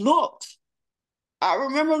 I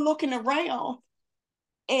remember looking around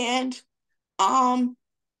and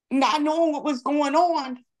not knowing what was going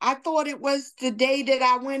on. I thought it was the day that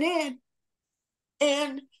I went in.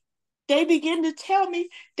 And they began to tell me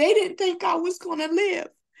they didn't think I was going to live.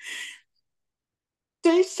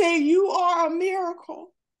 They say, you are a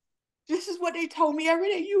miracle. This is what they told me every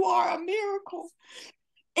day. You are a miracle.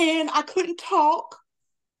 And I couldn't talk.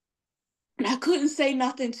 And I couldn't say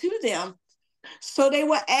nothing to them. So they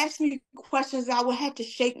would ask me questions. I would have to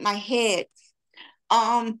shake my head.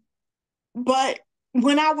 But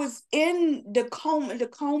when I was in the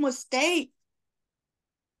coma state,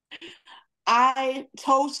 I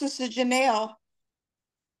told Sister Janelle,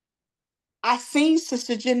 I seen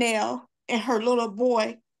Sister Janelle and her little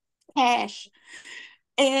boy, Cash.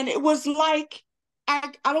 And it was like,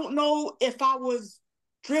 I don't know if I was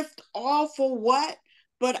drift off or what,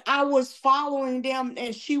 but I was following them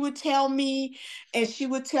and she would tell me, and she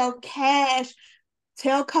would tell Cash,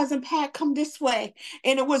 tell Cousin Pat, come this way.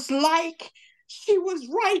 And it was like she was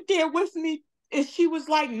right there with me. And she was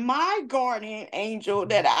like my guardian angel,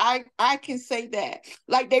 that I can say that.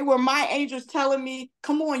 Like they were my angels telling me,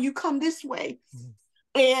 come on, you come this way.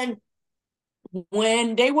 And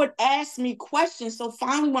when they would ask me questions, so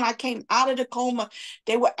finally when I came out of the coma,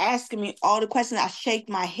 they were asking me all the questions. I shake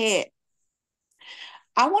my head.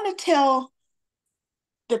 I want to tell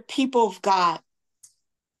the people of God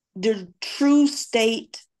the true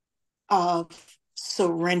state of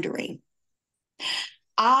surrendering.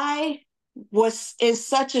 I was in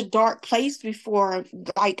such a dark place before,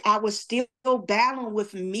 like I was still battling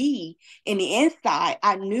with me in the inside.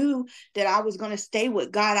 I knew that I was going to stay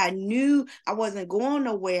with God. I knew I wasn't going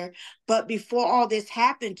nowhere. But before all this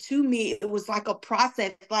happened to me, it was like a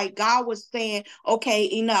process. Like God was saying, okay,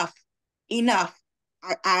 enough.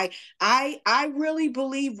 I really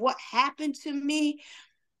believe what happened to me,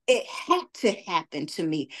 it had to happen to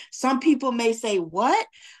me. Some people may say, what?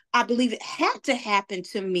 I believe it had to happen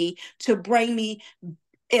to me to bring me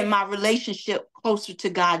in my relationship closer to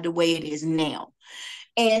God the way it is now.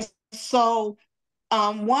 And so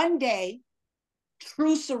one day,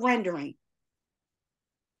 true surrendering,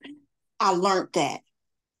 I learned that.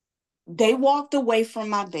 They walked away from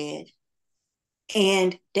my bed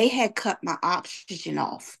and they had cut my oxygen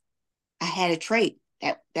off. I had a trait.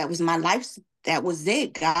 That was my life. That was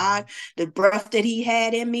it. God, the breath that he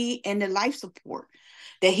had in me and the life support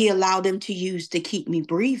that he allowed them to use to keep me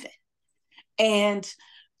breathing. And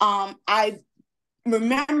I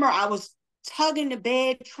remember I was tugging the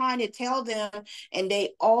bed trying to tell them, and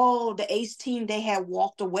the ACE team, they had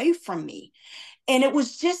walked away from me. And it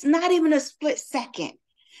was just not even a split second.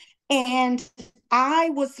 And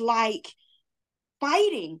I was like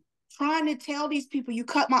fighting, trying to tell these people, you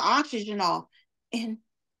cut my oxygen off. And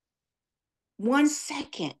 1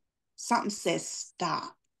 second, something says,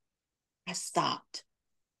 stop. I stopped.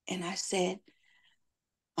 And I said,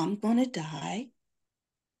 I'm going to die.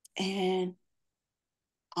 And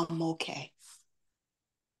I'm okay.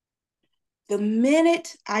 The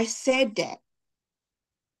minute I said that,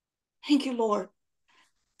 thank you, Lord,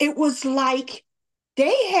 it was like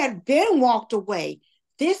they had been walked away.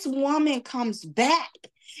 This woman comes back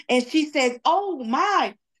and she says, oh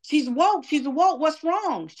my, she's woke. What's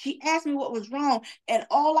wrong? She asked me what was wrong. And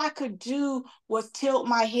all I could do was tilt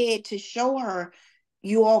my head to show her,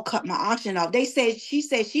 you all cut my oxygen off. She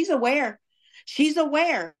said she's aware. She's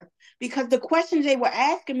aware. Because the questions they were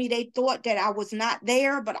asking me, they thought that I was not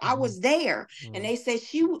there, but I was there. And they said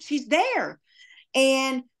she's there.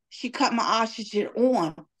 And she cut my oxygen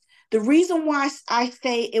on. The reason why I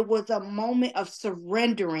say it was a moment of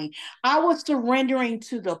surrendering, I was surrendering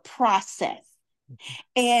to the process.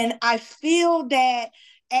 And I feel that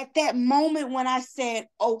at that moment when I said,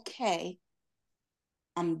 okay,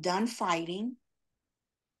 I'm done fighting.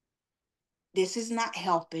 This is not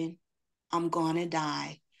helping. I'm going to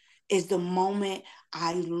die, is the moment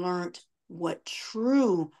I learned what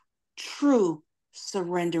true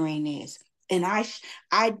surrendering is. And I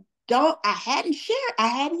hadn't shared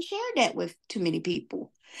that with too many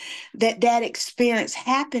people, that experience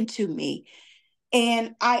happened to me.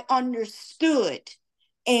 And I understood.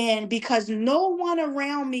 And because no one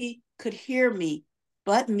around me could hear me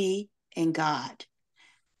but me and God.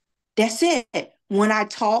 That's it. When I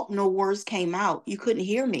talked, no words came out. You couldn't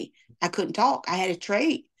hear me. I couldn't talk. I had to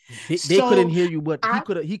trade. They couldn't So hear you, but I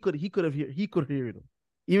he could hear them,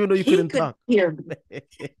 even though you he couldn't could talk. hear me.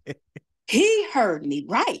 He heard me,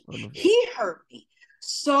 right? Wonderful. He heard me.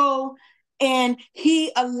 So, and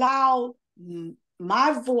he allowed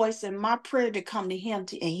my voice and my prayer to come to him,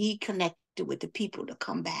 and he connected with the people to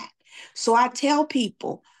come back. So I tell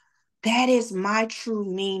people that is my true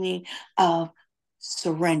meaning of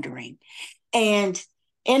surrendering. And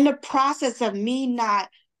in the process of me not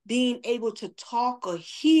being able to talk or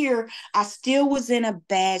hear, I still was in a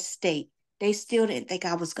bad state. They still didn't think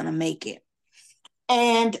I was going to make it.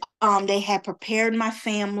 And they had prepared my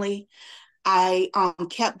family. I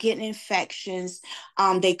kept getting infections.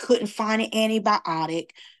 They couldn't find an antibiotic.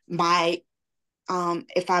 My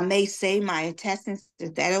if I may say, my intestines,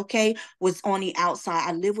 is that okay, was on the outside.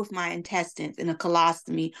 I lived with my intestines in a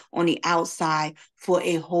colostomy on the outside for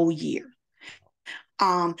a whole year.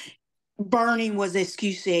 Um, Burning was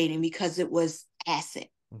excruciating because it was acid.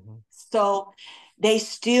 Mm-hmm. So they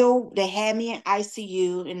had me in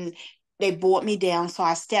ICU and they brought me down. So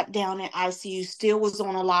I stepped down in ICU, still was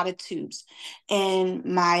on a lot of tubes. And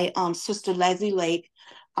my sister Leslie Lake,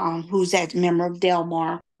 who's a member of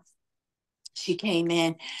Delmar, she came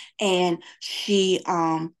in and she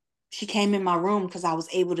came in my room because I was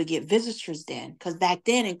able to get visitors then. Because back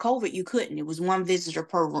then in COVID, you couldn't. It was one visitor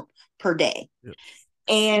per day. Yep.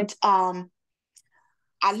 And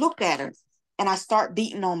I looked at her and I start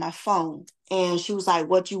beating on my phone. And she was like,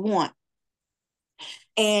 "What you want?"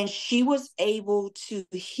 And she was able to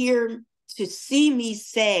see me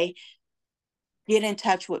say, "Get in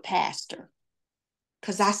touch with Pastor."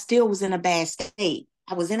 Because I still was in a bad state.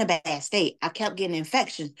 I was in a bad state. I kept getting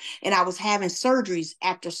infections and I was having surgeries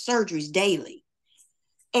after surgeries daily.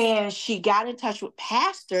 And she got in touch with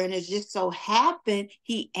Pastor, and it just so happened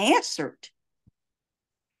he answered.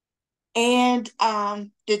 And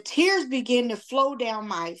the tears began to flow down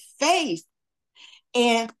my face.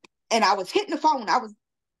 And I was hitting the phone. I was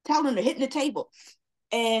telling her, hitting the table.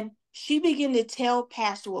 And she began to tell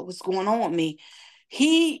Pastor what was going on with me.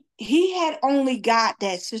 He had only got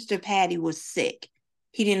that Sister Patty was sick.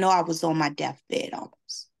 He didn't know I was on my deathbed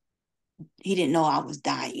almost. He didn't know I was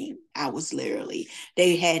dying. I was literally,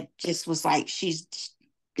 they had just was like,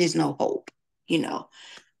 there's no hope, you know.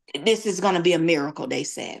 This is going to be a miracle, they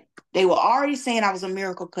said. They were already saying I was a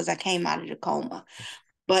miracle because I came out of the coma.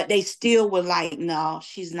 But they still were like, no,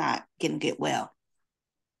 she's not going to get well.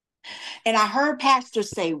 And I heard Pastor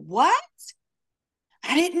say, "What?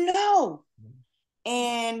 I didn't know."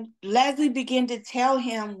 And Leslie began to tell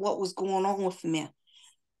him what was going on with me.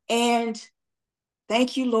 And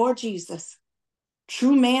thank you, Lord Jesus,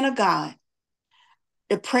 true man of God.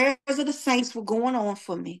 The prayers of the saints were going on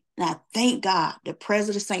for me. And I thank God the prayers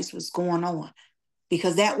of the saints was going on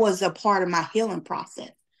because that was a part of my healing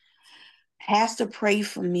process. Pastor prayed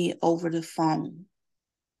for me over the phone.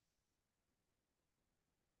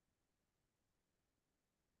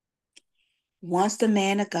 Once the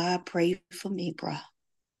man of God prayed for me, bro,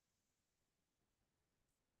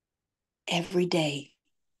 every day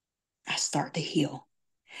I start to heal.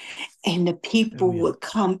 And the people would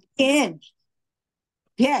come in.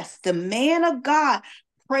 Yes, the man of God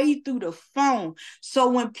prayed through the phone. So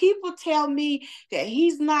when people tell me that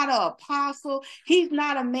he's not an apostle, he's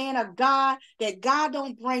not a man of God, that God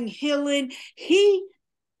don't bring healing, he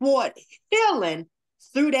brought healing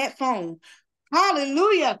through that phone.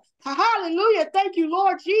 Hallelujah. Hallelujah. Thank you,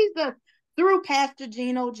 Lord Jesus. Through Pastor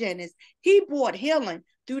Gino Jennings, he brought healing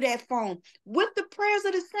through that phone with the prayers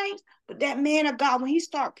of the saints. But that man of God, when he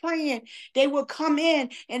started praying, they would come in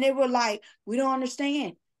and they were like, "We don't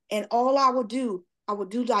understand." And all I would do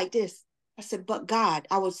like this. I said, "But God,"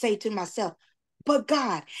 I would say to myself, "But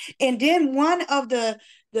God." And then one of the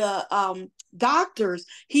doctors,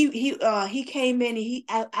 he came in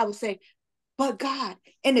and I would say, "But God,"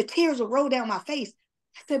 and the tears would roll down my face.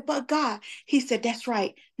 I said, "But God." He said, "That's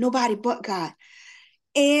right. Nobody but God."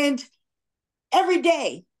 And every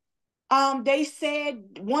day, they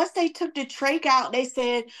said, once they took the trach out, they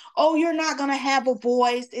said, "Oh, you're not going to have a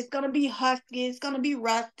voice. It's going to be husky. It's going to be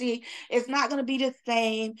rusty. It's not going to be the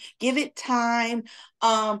same. Give it time."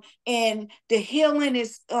 And the healing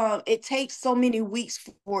is, it takes so many weeks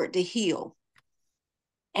for it to heal.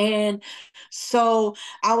 And so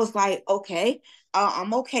I was like, okay,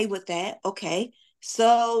 I'm okay with that. Okay.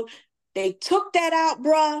 So they took that out,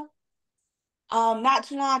 bruh. Not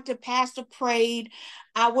too long after Pastor prayed,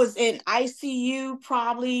 I was in ICU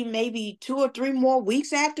probably maybe 2 or 3 more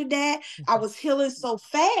weeks after that. I was healing so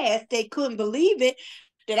fast they couldn't believe it.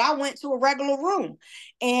 that I went to a regular room.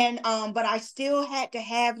 And but I still had to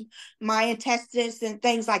have my intestines and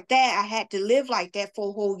things like that. I had to live like that for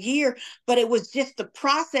a whole year, but it was just the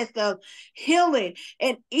process of healing.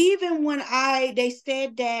 And even when they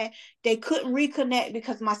said that they couldn't reconnect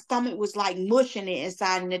because my stomach was like mushing it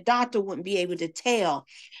inside and the doctor wouldn't be able to tell.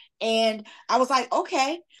 And I was like,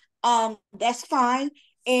 okay, that's fine.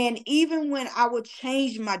 And even when I would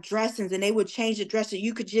change my dressings and they would change the dressing,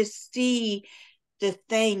 you could just see the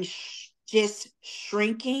thing just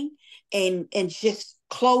shrinking and just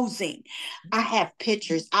closing. I have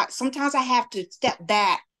pictures. Sometimes I have to step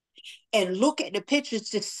back and look at the pictures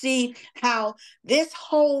to see how this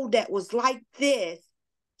hole that was like this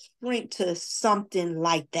shrink to something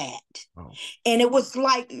like that. Oh. And it was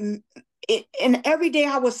like and every day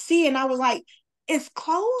I was seeing, I was like, it's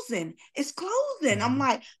closing. It's closing. Mm-hmm. I'm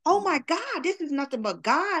like, oh my God, this is nothing but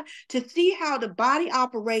God to see how the body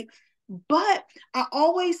operates. But I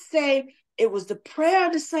always say it was the prayer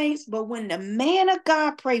of the saints, but when the man of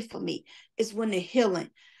God prayed for me, it's when the healing.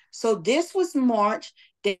 So this was March.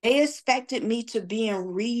 They expected me to be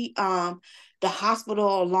in the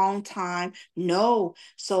hospital a long time. No.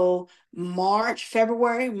 So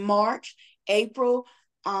February, March, April,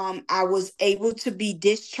 I was able to be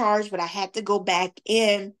discharged, but I had to go back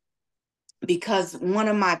in because one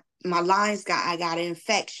of my lines I got an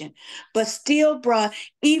infection. But still, bruh,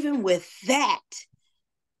 even with that,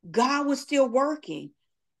 God was still working.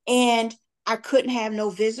 And I couldn't have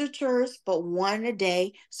no visitors, but one a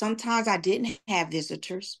day. Sometimes I didn't have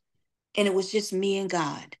visitors, and it was just me and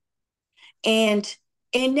God. And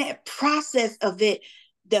in that process of it,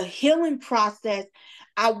 the healing process,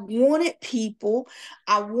 I wanted people.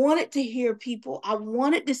 I wanted to hear people. I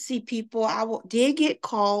wanted to see people. Did get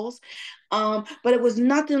calls, but it was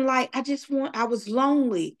nothing like I was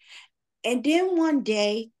lonely. And then one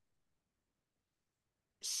day,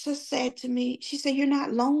 Sis said to me, she said, "You're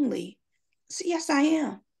not lonely." I said, "Yes, I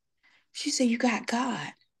am." She said, "You got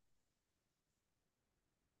God."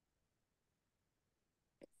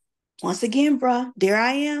 Once again, bruh, there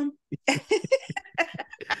I am.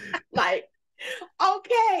 Like,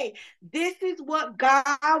 okay, this is what God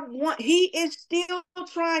wants. He is still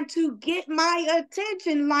trying to get my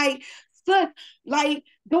attention. Like,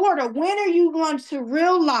 daughter, when are you going to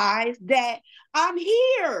realize that I'm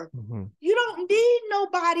here? Mm-hmm. You don't need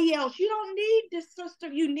nobody else. You don't need this sister.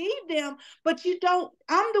 You need them, but you don't.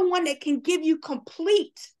 I'm the one that can give you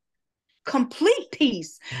complete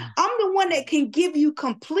peace. I'm the one that can give you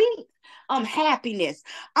complete happiness.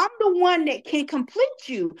 I'm the one that can complete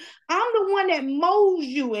you. I'm the one that molds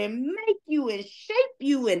you and make you and shape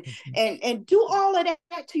you and do all of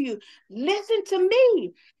that to you. Listen to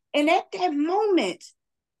me. And at that moment,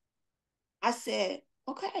 I said,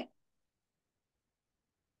 okay,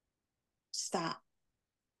 stop.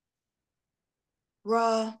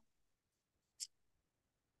 Bruh,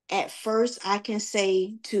 at first I can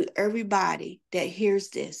say to everybody that hears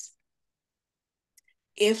this,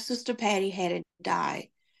 if Sister Patty had died,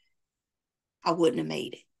 I wouldn't have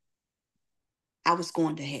made it. I was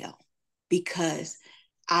going to hell because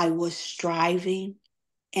I was striving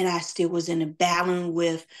and I still was in a battle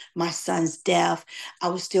with my son's death. I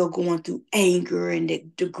was still going through anger and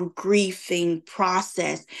the grieving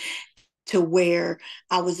process to where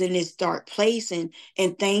I was in this dark place and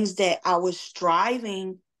things that I was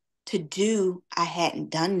striving to do, I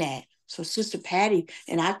hadn't done that. So Sister Patty,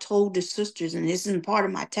 and I told the sisters, and this is part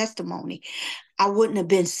of my testimony, I wouldn't have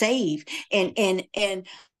been saved. And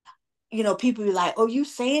you know, people be like, "Oh, you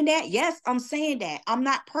saying that?" Yes, I'm saying that. I'm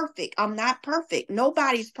not perfect. I'm not perfect.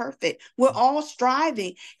 Nobody's perfect. We're all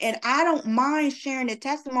striving. And I don't mind sharing the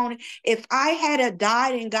testimony. If I had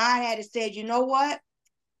died and God had said, "You know what?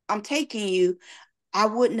 I'm taking you," I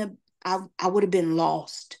wouldn't have, I would have been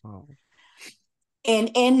lost. Oh.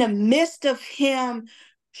 And in the midst of him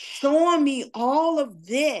showing me all of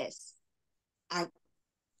this, I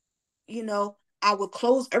would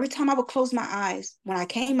close, every time I would close my eyes, when I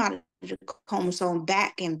came out of the coma, so I'm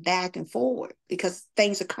back and forward because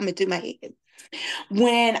things are coming through my head.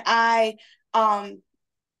 When I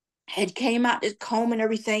had came out this coma and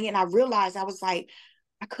everything, and I realized, I was like,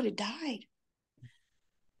 I could have died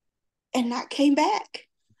and not came back.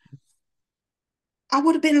 I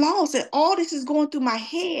would have been lost. And all this is going through my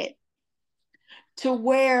head to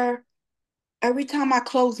where every time I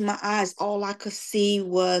closed my eyes, all I could see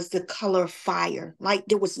was the color of fire. Like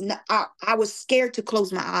there was I was scared to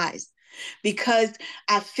close my eyes because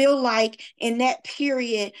I feel like in that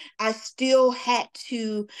period, I still had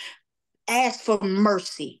to ask for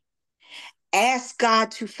mercy. Ask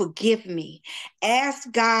God to forgive me.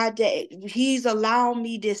 Ask God that he's allowing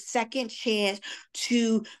me this second chance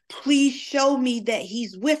to please show me that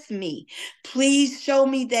he's with me. Please show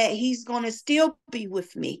me that he's going to still be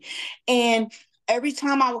with me. And every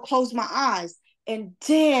time I would close my eyes, and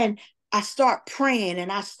then I start praying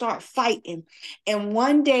and I start fighting. And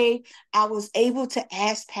one day I was able to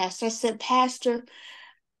ask Pastor, I said, Pastor,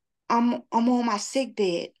 I'm on my sick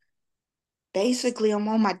bed. Basically, I'm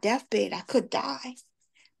on my deathbed. I could die.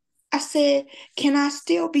 I said, can I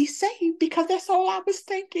still be saved? Because that's all I was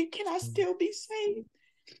thinking. Can I still be saved?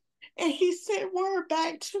 And he said word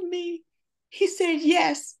back to me. He said,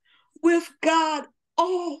 yes, with God,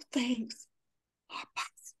 all things are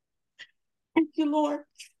possible. Thank you, Lord.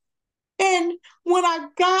 And when I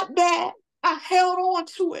got that, I held on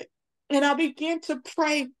to it and I began to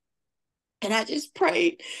pray. And I just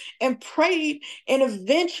prayed and prayed. And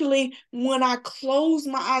eventually, when I closed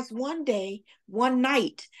my eyes one day, one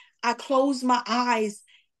night, I closed my eyes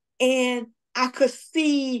and I could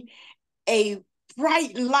see a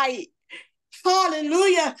bright light.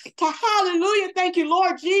 Hallelujah. To hallelujah. Thank you,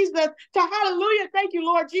 Lord Jesus. To hallelujah. Thank you,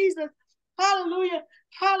 Lord Jesus. Hallelujah.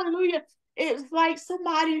 Hallelujah. It's like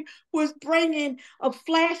somebody was bringing a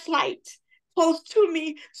flashlight close to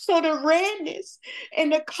me. So the redness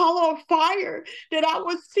and the color of fire that I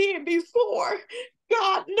was seeing before,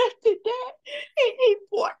 God lifted that and he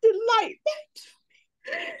brought the light back to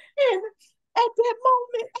me. And at that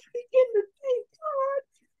moment, I began to thank God.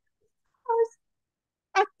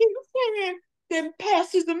 I keep saying, then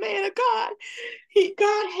pastors the man of God.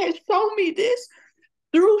 God has shown me this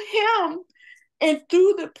through him and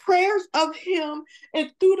through the prayers of him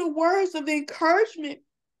and through the words of encouragement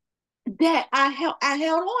that I held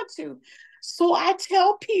on to. So I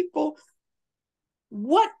tell people,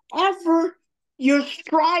 whatever you're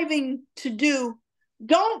striving to do,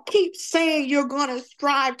 don't keep saying you're going to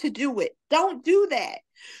strive to do it. Don't do that.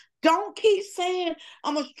 Don't keep saying,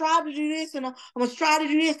 I'm going to strive to do this and I'm going to strive to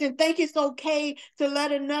do this and think it's okay to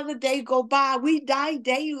let another day go by. We die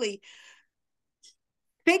daily.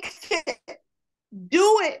 Fix it.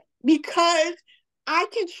 Do it, because I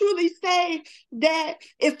can truly say that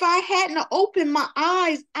if I hadn't opened my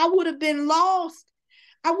eyes, I would have been lost.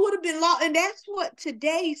 I would have been lost. And that's what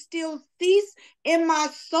today still sees in my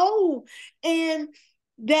soul. And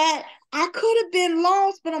that I could have been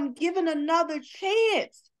lost, but I'm given another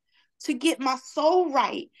chance to get my soul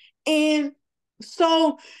right. And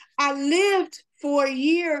so I lived for a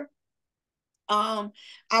year. I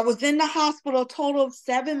was in the hospital a total of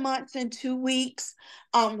 7 months and 2 weeks,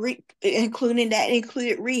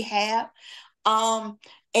 included rehab.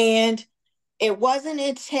 And it wasn't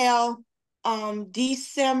until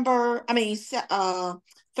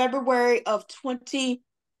February of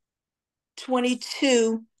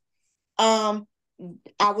 2022, I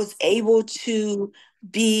was able to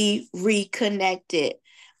be reconnected.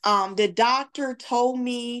 The doctor told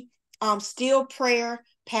me, still prayer.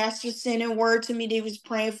 Pastor sent in word to me. They was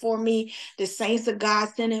praying for me. The saints of God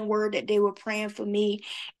sent in word that they were praying for me.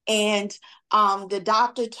 And the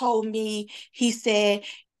doctor told me, he said,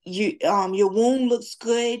 your wound looks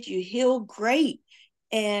good. You healed great.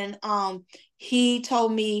 And he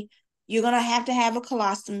told me, you're going to have a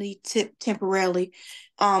colostomy temporarily.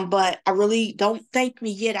 But I really don't thank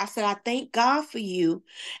me yet. I said, I thank God for you.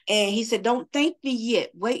 And he said, don't thank me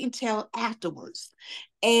yet. Wait until afterwards.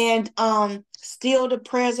 And still the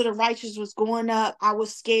prayers of the righteous was going up. I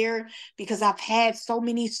was scared because I've had so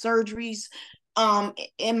many surgeries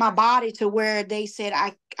in my body to where they said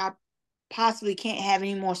I possibly can't have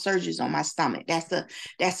any more surgeries on my stomach. That's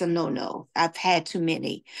a no-no. I've had too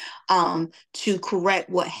many to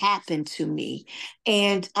correct what happened to me.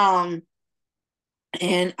 And I've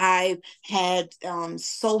had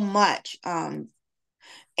so much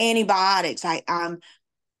antibiotics. I'm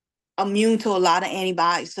immune to a lot of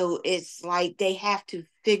antibiotics. So it's like they have to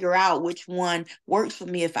figure out which one works for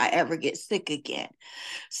me if I ever get sick again.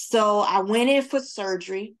 So I went in for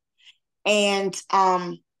surgery and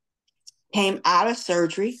came out of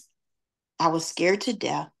surgery. I was scared to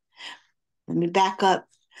death. Let me back up.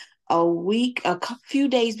 A few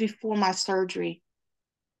days before my surgery,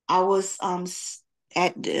 I was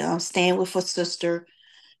staying with a sister,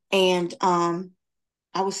 and I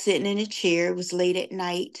was sitting in a chair. It was late at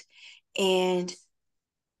night, and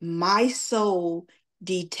my soul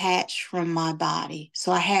detached from my body.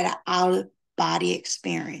 So I had an out-of-body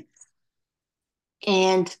experience.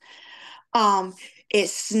 And it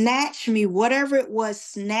snatched me, whatever it was,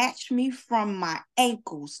 snatched me from my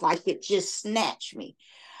ankles, like it just snatched me.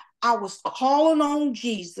 I was calling on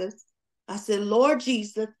Jesus. I said, Lord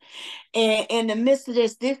Jesus, and in the midst of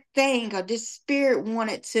this thing or this spirit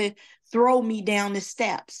wanted to throw me down the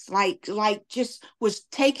steps, like just was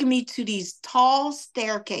taking me to these tall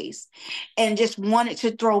staircase and just wanted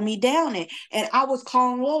to throw me down it. And I was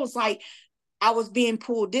calling Lord, was like I was being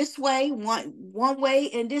pulled this way, one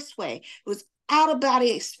way and this way. It was out of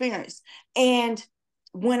body experience. And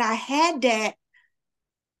when I had that,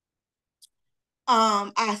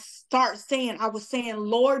 I was saying,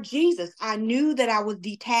 Lord Jesus, I knew that I was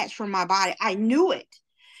detached from my body. I knew it.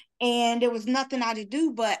 And there was nothing I could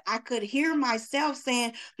do, but I could hear myself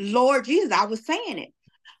saying, Lord Jesus, I was saying it.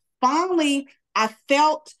 Finally, I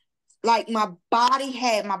felt like my body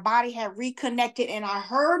had reconnected, and I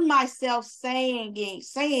heard myself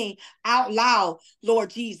saying out loud, Lord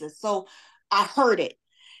Jesus. So I heard it.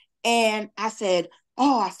 And I said,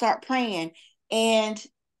 oh, I start praying. And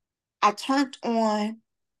I turned on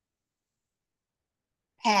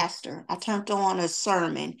pastor. I turned on a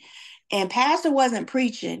sermon, and pastor wasn't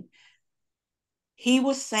preaching. He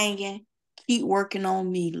was saying, keep working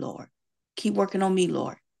on me, Lord. Keep working on me,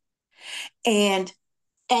 Lord. And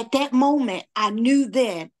at that moment, I knew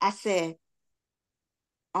then, I said,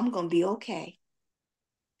 I'm going to be okay.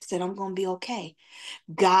 I said, I'm going to be okay.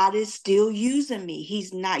 God is still using me.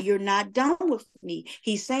 You're not done with me.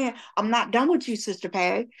 He's saying, I'm not done with you, Sister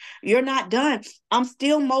Patty. You're not done. I'm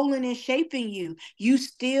still molding and shaping you. You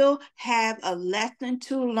still have a lesson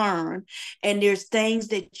to learn. And there's things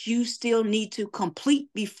that you still need to complete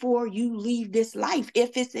before you leave this life,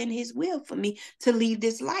 if it's in his will for me to leave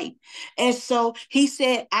this life. And so he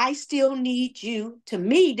said, I still need you. To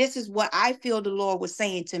me, this is what I feel the Lord was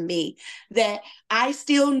saying to me, that I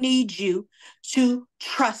still need you to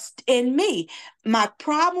trust in me. My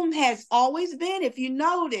problem has always been, if you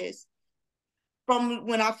notice, from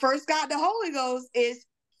when I first got the Holy Ghost, is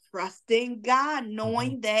trusting God,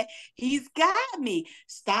 knowing that he's got me.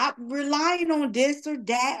 Stop relying on this or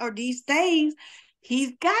that or these things.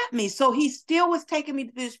 He's got me. So he still was taking me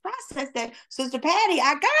through this process that, Sister Patty,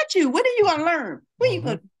 I got you. What are you going to learn? What are you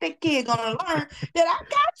going to think kid going to learn that I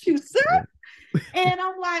got you, sir? And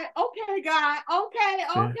I'm like, okay, God, okay,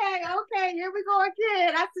 here we go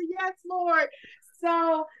again. I said, yes, Lord.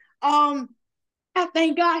 So I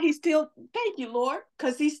thank God thank you, Lord,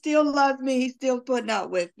 because he still loves me. He's still putting up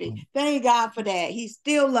with me. Thank God for that. He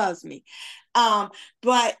still loves me.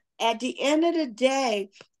 But at the end of the day,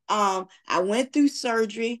 I went through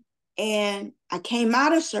surgery and I came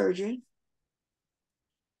out of surgery.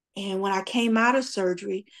 And when I came out of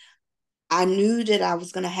surgery, I knew that I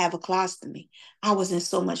was going to have a colostomy. I was in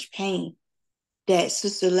so much pain that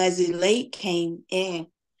Sister Leslie Lake came in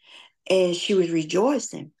and she was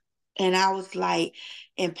rejoicing. And I was like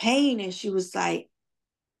in pain, and she was like,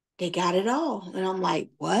 they got it all. And I'm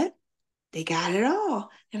like, what? They got it all.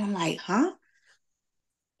 And I'm like, huh?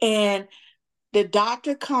 And the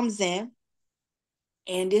doctor comes in,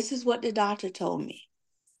 and this is what the doctor told me.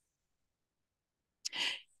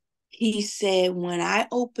 He said, when I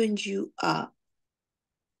opened you up,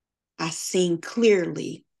 I seen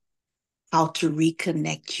clearly how to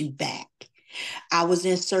reconnect you back. I was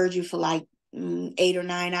in surgery for like 8 or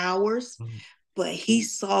 9 hours, but he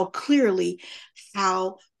saw clearly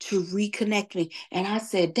how to reconnect me. And I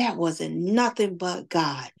said, that wasn't nothing but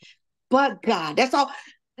God. But God. That's all.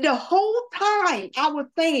 The whole time I was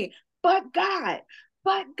saying, but God,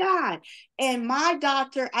 but God. And my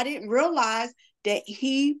doctor, I didn't realize that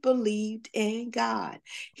he believed in God.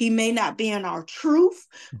 He may not be in our truth,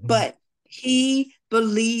 but he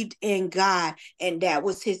believed in God, and that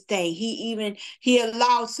was his thing. He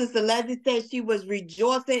allowed Sister Leslie said she was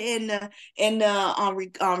rejoicing in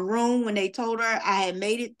the room when they told her I had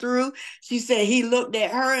made it through. She said he looked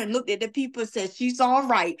at her and looked at the people and said she's all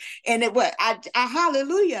right. And it was I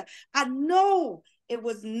hallelujah. I know it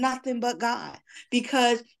was nothing but God,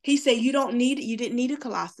 because he said you didn't need a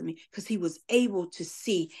colostomy, because he was able to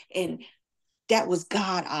see, and that was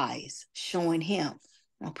God eyes showing him,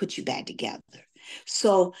 I'll put you back together.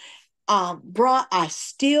 So bro, I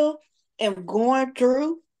still am going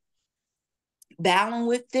through battling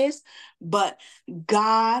with this, but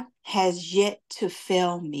God has yet to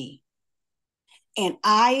fail me. And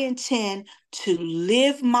I intend to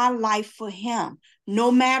live my life for him, no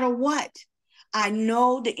matter what. I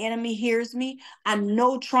know the enemy hears me. I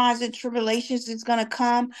know trials and tribulations is going to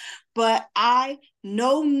come, but I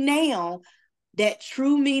know now that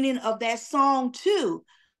true meaning of that song too,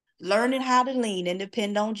 learning how to lean and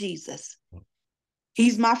depend on Jesus.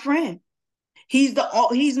 He's my friend. He's the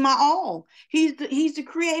all. He's my all. He's the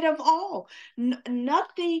creator of all.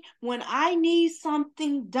 Nothing. When I need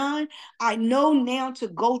something done, I know now to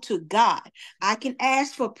go to God. I can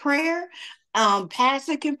ask for prayer.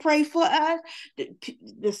 Pastor can pray for us.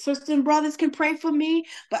 The sisters and brothers can pray for me.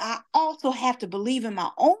 But I also have to believe in my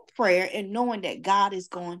own prayer and knowing that God is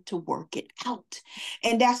going to work it out.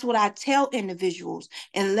 And that's what I tell individuals.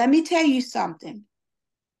 And let me tell you something.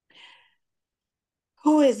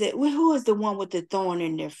 Who is it? Who is the one with the thorn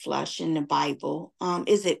in their flesh in the Bible?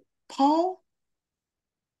 Is it Paul?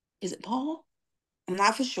 Is it Paul? I'm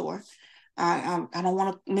not for sure. I don't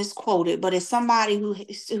want to misquote it, but it's somebody who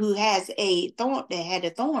has a thorn, that had a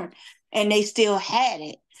thorn, and they still had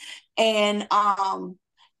it. And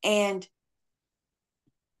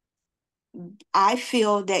I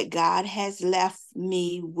feel that God has left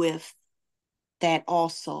me with that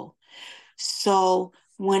also. So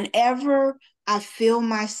whenever I feel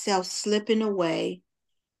myself slipping away,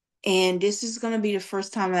 and this is going to be the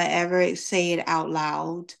first time I ever say it out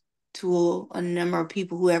loud to a number of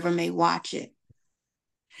people, whoever may watch it,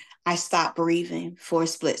 I stop breathing for a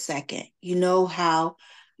split second. You know how,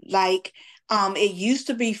 like, it used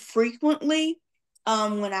to be frequently,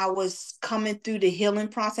 when I was coming through the healing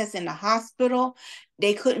process in the hospital,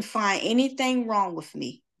 they couldn't find anything wrong with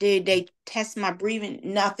me. They test my breathing,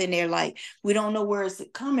 nothing. They're like, we don't know where it's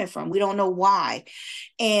coming from. We don't know why.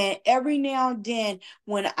 And every now and then,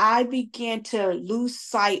 when I begin to lose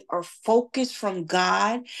sight or focus from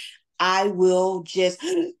God, I will just,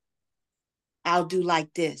 I'll do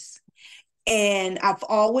like this. And I've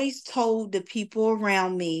always told the people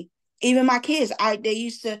around me, even my kids, it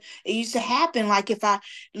used to happen. Like if I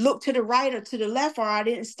look to the right or to the left, or I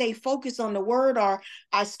didn't stay focused on the word, or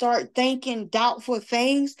I start thinking doubtful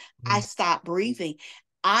things, I stop breathing.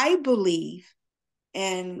 I believe,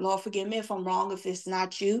 and Lord forgive me if I'm wrong, if it's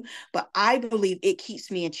not you, but I believe it keeps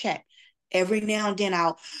me in check. Every now and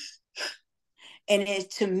then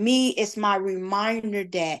to me, it's my reminder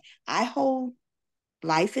that I hold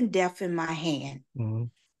life and death in my hand. Mm-hmm.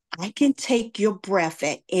 I can take your breath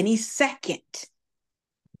at any second.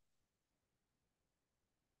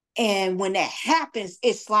 And when that happens,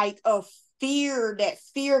 it's like a fear. That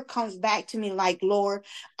fear comes back to me like, Lord,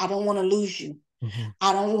 I don't want to lose you. Mm-hmm.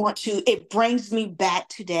 I don't want to. It brings me back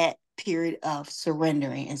to that period of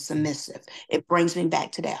surrendering and submissive. It brings me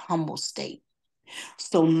back to that humble state.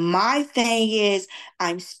 So my thing is,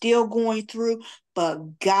 I'm still going through,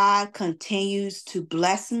 but God continues to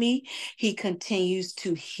bless me. He continues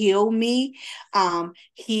to heal me. And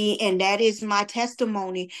that is my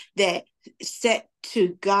testimony, that set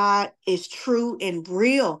to God is true and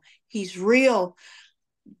real. He's real.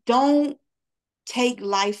 Don't take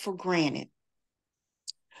life for granted.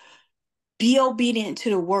 Be obedient to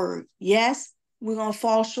the word. Yes, we're going to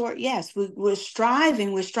fall short. Yes, we're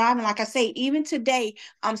striving. We're striving. Like I say, even today,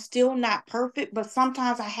 I'm still not perfect, but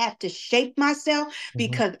sometimes I have to shake myself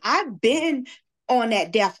because I've been on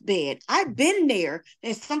that deathbed. I've been there.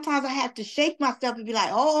 And sometimes I have to shake myself and be like,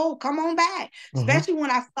 oh, come on back. Especially when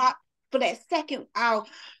I stop for that second,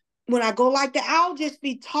 when I go like that, I'll just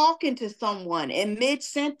be talking to someone in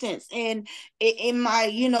mid-sentence, and in my,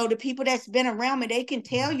 the people that's been around me, they can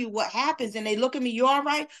tell you what happens, and they look at me, you all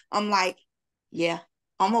right? I'm like, yeah,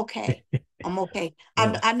 I'm okay. I'm okay.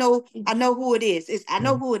 Yeah. I know who it is. I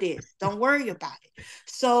know who it is. Don't worry about it.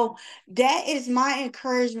 So that is my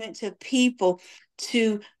encouragement to people,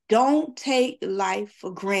 to don't take life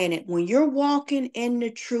for granted. When you're walking in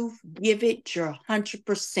the truth, give it your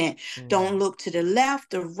 100%. Don't look to the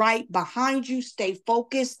left, the right, behind you. Stay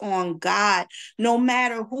focused on God, no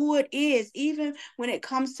matter who it is. Even when it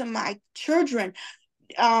comes to my children,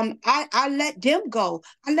 I let them go.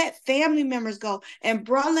 I let family members go. And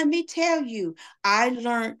bro, let me tell you, I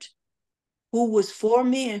learned who was for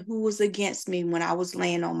me and who was against me when I was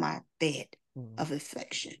laying on my bed of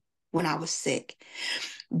affliction, when I was sick.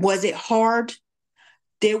 Was it hard?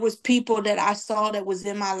 There was people that I saw that was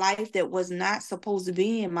in my life that was not supposed to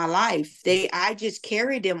be in my life. I just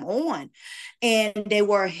carried them on, and they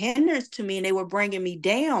were a hindrance to me, and they were bringing me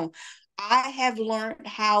down. I have learned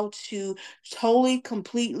how to totally,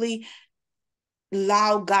 completely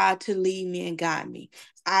allow God to lead me and guide me.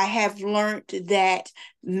 I have learned that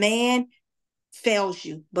man fails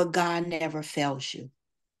you, but God never fails you.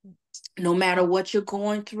 No matter what you're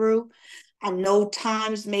going through, I know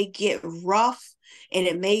times may get rough and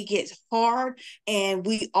it may get hard, and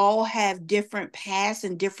we all have different paths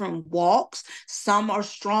and different walks. Some are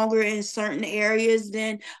stronger in certain areas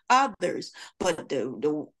than others, but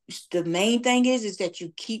the main thing is that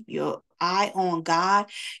you keep your eye on God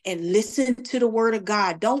and listen to the word of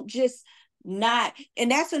God. Don't just not.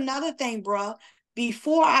 And that's another thing, bruh.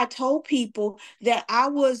 Before I told people that I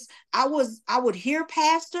would hear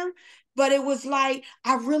pastor, but it was like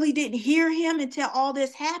I really didn't hear him until all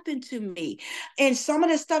this happened to me. And some of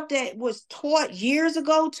the stuff that was taught years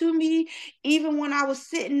ago to me, even when I was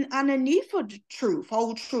sitting underneath of the truth,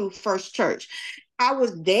 whole truth, First Church, I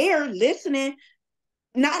was there listening,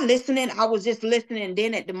 not listening, I was just listening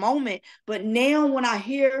then at the moment. But now when I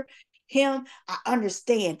hear him, I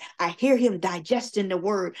understand. I hear him digesting the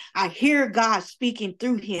word. I hear God speaking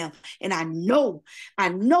through him. And I know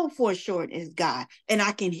for sure it is God. And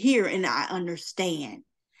I can hear and I understand.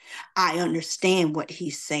 I understand what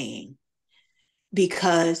he's saying.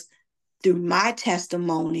 Because through my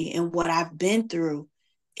testimony and what I've been through,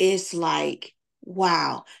 it's like,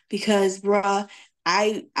 wow. Because, bruh,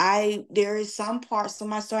 there is some parts of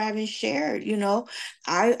my story I haven't shared.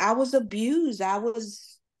 I was abused. I was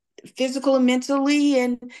physically, mentally,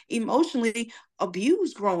 and emotionally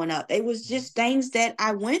abused growing up. It was just things that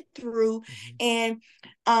I went through. And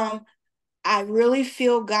I really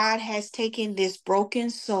feel God has taken this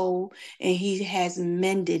broken soul and he has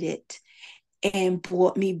mended it and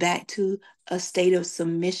brought me back to a state of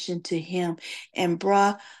submission to him. And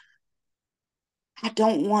bruh, I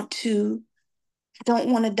don't want to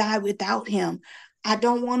die without him. I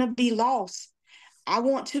don't want to be lost. I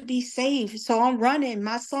want to be saved. So I'm running.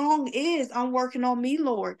 My song is I'm working on me,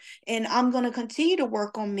 Lord. And I'm gonna continue to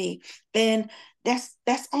work on me. And that's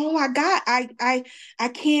all I got. I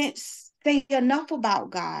can't say enough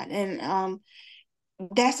about God. And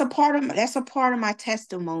that's a part of my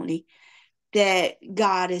testimony, that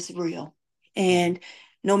God is real. And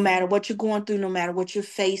no matter what you're going through, no matter what you're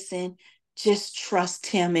facing, just trust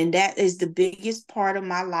him. And that is the biggest part of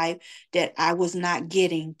my life that I was not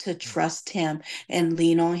getting, to trust him and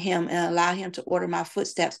lean on him and allow him to order my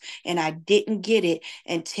footsteps. And I didn't get it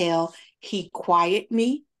until he quieted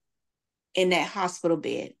me in that hospital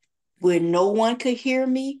bed where no one could hear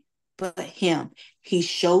me but him. He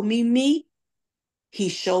showed me. He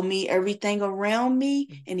showed me everything around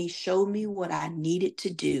me, and he showed me what I needed to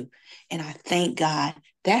do. And I thank God.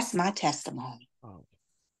 That's my testimony. Wow.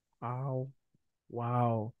 Wow.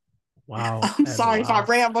 Wow. Wow. I'm And sorry if I wow.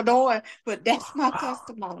 rambled on, but that's my Wow.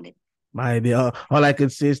 testimony. My dear, all I can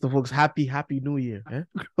say is to folks, happy New Year. Eh?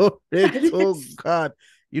 Glory to God.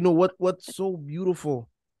 You know what's so beautiful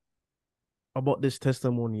about this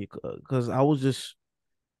testimony? Because I was just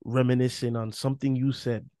reminiscing on something you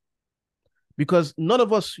said. Because none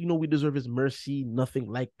of us, we deserve his mercy, nothing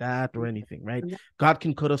like that or anything, right? God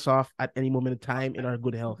can cut us off at any moment in time in our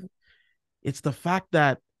good health. It's the fact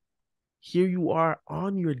that here you are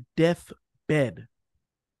on your deathbed.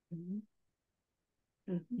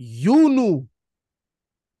 You knew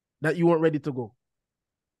that you weren't ready to go.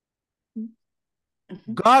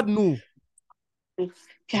 God knew you weren't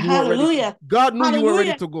ready to. Hallelujah. God knew you weren't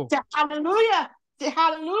ready Hallelujah. to go. Hallelujah.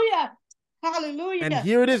 Hallelujah. Hallelujah. And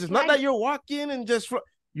here it is. That's It's not right. that you're walking and just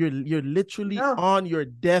you're literally No. on your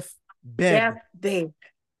deathbed. Deathbed.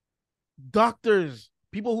 Doctors,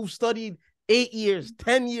 people who've studied 8 years,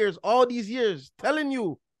 10 years, all these years, telling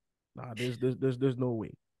you, nah, there's no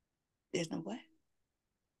way. There's no way.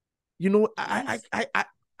 Yes.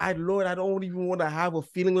 Lord, I don't even want to have a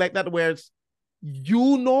feeling like that where it's,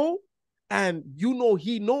 and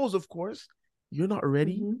he knows, of course, you're not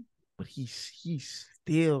ready, but he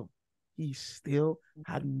still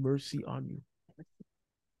had mercy on you.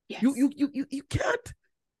 Yes. You can't.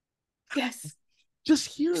 Yes. Just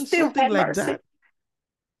hearing Still something like mercy. That.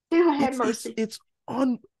 Still had mercy. It's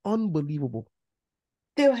unbelievable.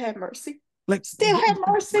 Still had mercy. Like, still had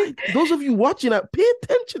mercy. Those of you watching that, pay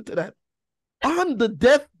attention to that. On the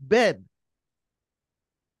deathbed.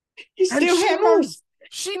 You still had mercy.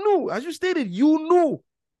 She knew, as you stated, you knew.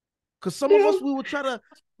 Because some of us, we would try to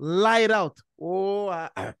lie it out. Oh,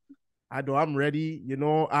 I know I'm ready,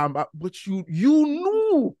 but you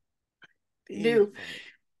knew. Knew.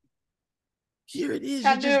 Here it is.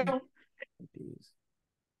 I knew.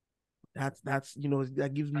 That's that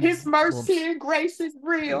gives me his mercy and grace is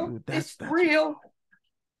real. It's real.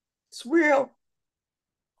 It's real.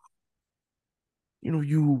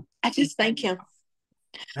 I just thank him.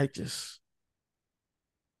 That's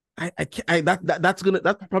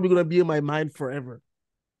probably gonna be in my mind forever.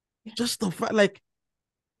 Just the fact, like,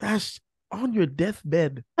 that's on your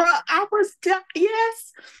deathbed. I was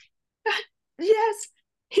yes.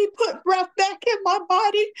 He put breath back in my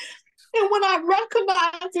body. And when I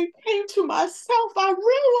recognized and came to myself, I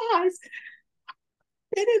realized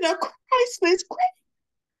that in a Christless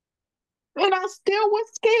grave. And I still was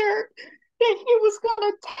scared that he was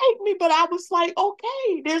going to take me. But I was like,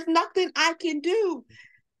 okay, there's nothing I can do.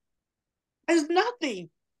 There's nothing.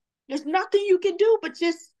 There's nothing you can do but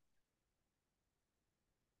just,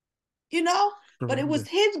 but it was Surrender.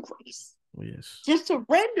 his grace. Oh, yes. Just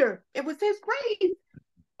surrender. It was his grace.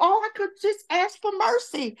 All I could just ask for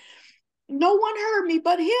mercy. No one heard me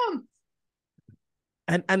but him.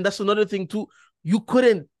 And that's another thing too. You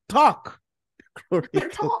couldn't talk. I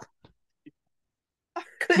couldn't talk. I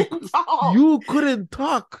couldn't talk. You couldn't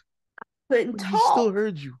talk. Couldn't But talk. he still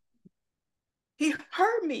heard you. He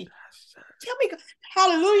heard me. Tell me,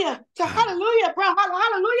 hallelujah, to hallelujah, bro,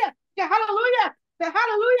 hallelujah, to hallelujah, to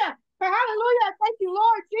hallelujah, to hallelujah. Thank you,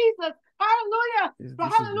 Lord Jesus. Hallelujah, to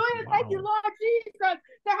hallelujah. Thank you, Lord Jesus.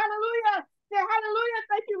 To hallelujah, to hallelujah.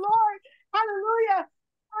 Thank you, Lord. Hallelujah,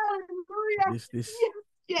 hallelujah.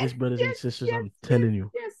 This brothers and sisters, I'm telling you.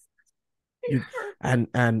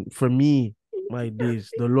 And for me, my days,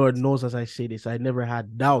 the Lord knows as I say this, I never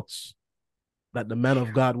had doubts that the man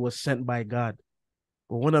of God was sent by God.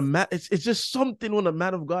 But when a man, it's just something when a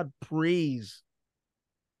man of God prays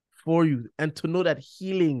for you, and to know that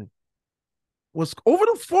healing was over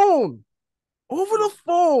the phone.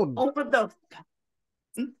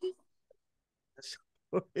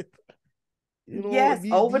 Yes,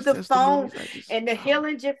 over these the phone, just, and the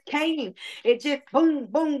healing just came. It just boom,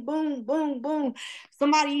 boom, boom, boom, boom.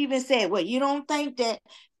 Somebody even said, "Well, you don't think that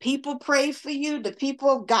people pray for you? The people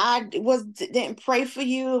of God didn't pray for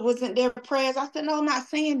you? It wasn't their prayers?" I said, "No, I'm not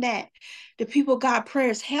saying that. The people of God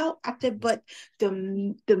prayers help." I said, "But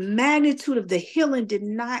the magnitude of the healing did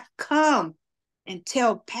not come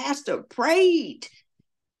until Pastor prayed.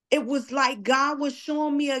 It was like God was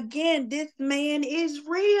showing me again, this man is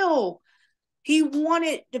real." He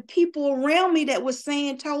wanted the people around me that was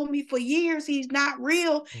told me for years he's not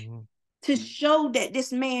real, to show that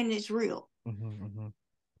this man is real.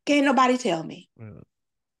 Can't nobody tell me.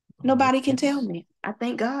 Nobody can tell me. I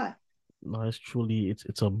thank God. No, it's truly,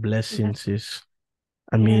 it's a blessing, sis.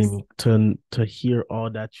 I mean, to hear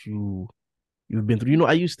all that you've been through.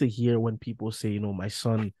 I used to hear when people say, my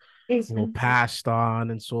son, passed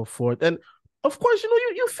on and so forth. And of course,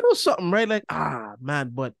 you feel something, right? Like,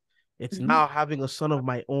 man, but it's now having a son of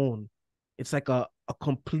my own. It's like a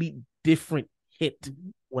complete different hit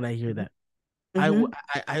when I hear that. I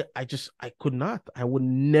could not. I would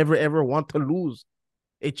never ever want to lose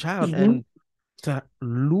a child, and to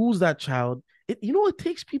lose that child, it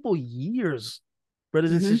takes people years,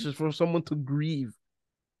 brothers and sisters, for someone to grieve.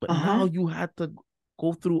 But now you had to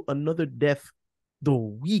go through another death the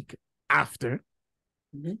week after.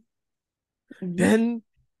 Then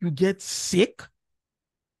you get sick,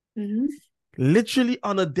 literally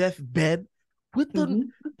on a deathbed, with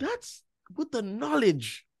the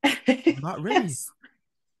knowledge. I'm not ready. Yes.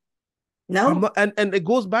 No. I'm not, and it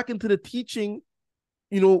goes back into the teaching,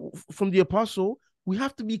 from the apostle. We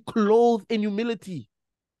have to be clothed in humility.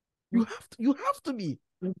 You have to be,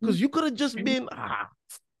 because you could have just been,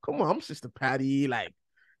 come on, I'm Sister Patty, like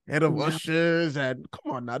head of ushers, and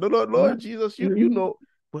come on now, Lord Jesus, you know,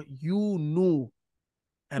 but you knew,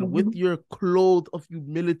 and with your clothes of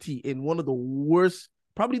humility in one of the worst,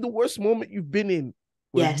 probably the worst moment you've been in,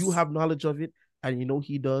 where you have knowledge of it, and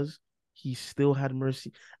he does, he still had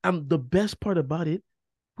mercy. And the best part about it,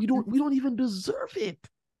 we don't even deserve it.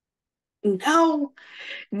 No.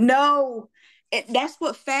 That's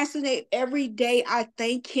what fascinates. Every day I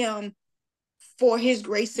thank him for his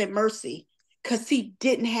grace and mercy, because he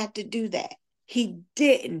didn't have to do that. He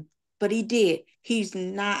didn't, but he did. He's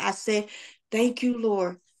not. I said, thank you,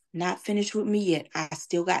 Lord. Not finished with me yet. I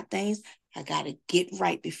still got things I got to get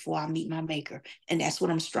right before I meet my maker. And that's what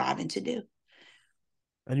I'm striving to do.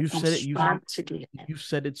 And you said it. You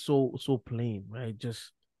said it so plain, right?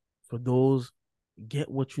 Just for those, get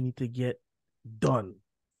what you need to get done.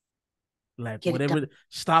 Like whatever.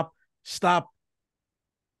 Stop.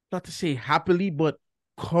 Not to say happily, but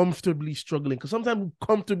comfortably struggling. Because sometimes we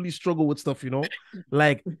comfortably struggle with stuff,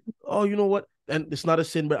 like, oh, you know what? And it's not a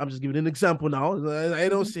sin, but I'm just giving an example now. I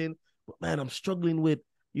don't sin, but man, I'm struggling with,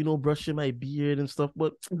 brushing my beard and stuff.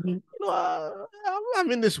 But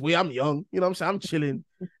I'm in this way. I'm young. You know what I'm saying? I'm chilling.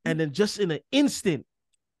 And then just in an instant,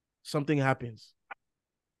 something happens.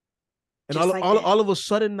 And all of a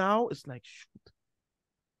sudden now, it's like, shoot,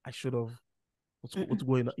 I should have. What's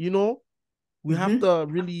going on? We have to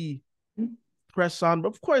really press on. But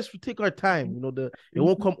of course, we take our time. It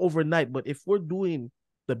won't come overnight. But if we're doing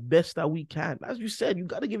the best that we can, as you said, you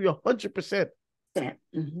got to give you 100%.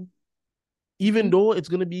 Even though it's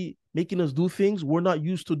going to be making us do things we're not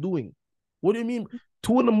used to doing. What do you mean?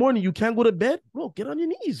 2 a.m, you can't go to bed? Bro, get on your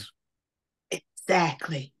knees.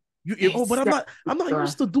 Exactly. But I'm not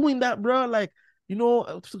used to doing that, bro. Like,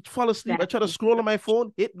 to fall asleep, I try to scroll on my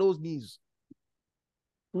phone, hit those knees.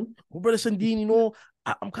 Well, Brother Sundin, you know,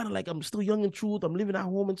 I'm kind of like, I'm still young in truth. I'm living at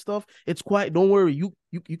home and stuff. It's quiet. Don't worry.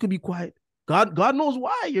 You can be quiet. God knows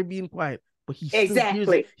why you're being quiet, but he still hears it.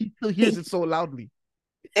 Exactly. He still hears it so loudly.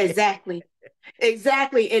 Exactly.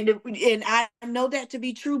 Exactly. And I know that to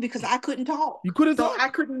be true because I couldn't talk. You couldn't So talk.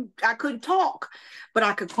 I couldn't talk, but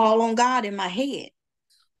I could call on God in my head.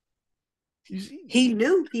 You see, He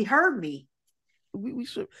knew, he heard me. we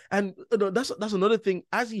should, and that's another thing.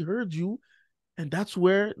 As he heard you, and that's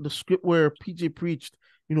where the script where PJ preached,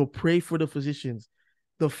 you know, pray for the physicians.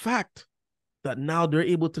 The fact that now they're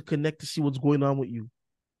able to connect to see what's going on with you.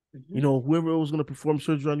 Mm-hmm. You know, whoever was going to perform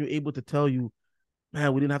surgery on you, able to tell you,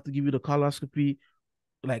 man, we didn't have to give you the coloscopy.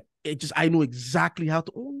 Like, it just, I know exactly how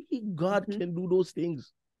to, only God can do those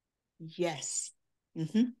things. Yes.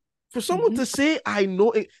 For someone to say, I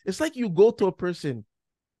know, it's like you go to a person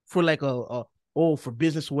for like for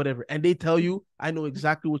business or whatever, and they tell you, I know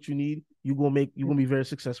exactly what you need. You're going to be very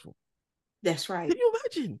successful. That's right. Can you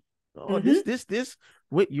imagine? Oh, this,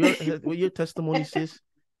 with your testimony, sis,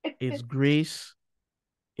 it's grace,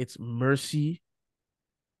 it's mercy,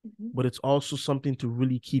 but it's also something to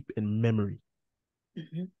really keep in memory.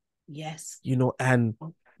 Yes. You know, and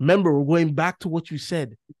remember, we're going back to what you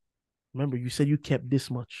said. Remember, you said you kept this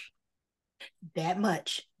much. That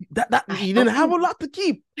much. That you didn't have a lot to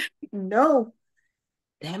keep. No.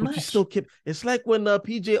 That much. But you still kept. It's like when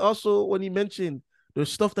PJ also, when he mentioned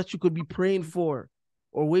there's stuff that you could be praying for,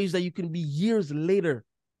 or ways that you can be years later,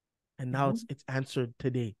 and now it's answered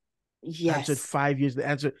today. Yes. Answered 5 years. The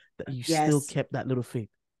answer that you still kept that little faith,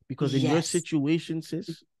 because in your situation,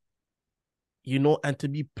 sis, you know, and to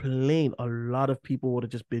be plain, a lot of people would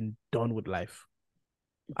have just been done with life.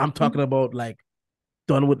 I'm talking about like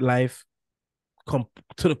done with life, come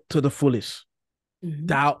to the fullest.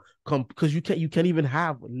 Doubt, because you can't even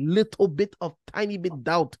have a little bit of tiny bit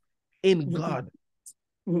doubt in God.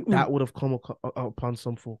 That would have come upon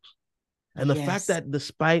some folks. And the fact that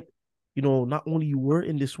despite, you know, not only you were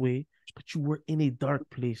in this way, but you were in a dark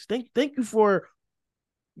place. Thank you for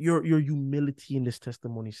your humility in this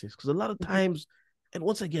testimony, sis. Because a lot of times, and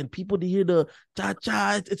once again, people to hear the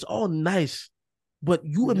cha-cha, it's all nice. But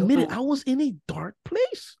you admitted, I was in a dark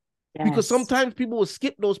place. Because sometimes people will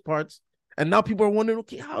skip those parts, and now people are wondering,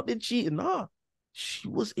 okay, how did she? Nah, she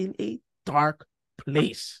was in a dark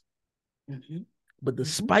place. But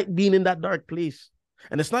despite being in that dark place,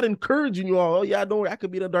 and it's not encouraging you all, oh yeah, don't worry, I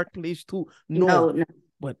could be in a dark place too. No.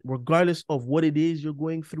 But regardless of what it is you're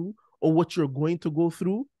going through or what you're going to go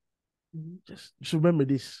through, just remember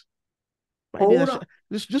this. Hold on.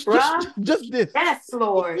 Just this. Yes,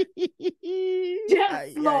 Lord.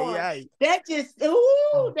 Yes, Lord. That just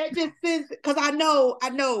says, because I know.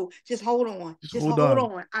 Just hold on. Just hold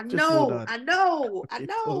on. I know.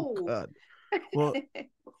 Oh, God. Well,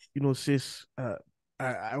 you know, sis,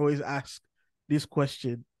 I always ask this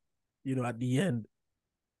question, you know, at the end.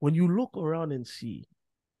 When you look around and see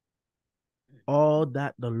all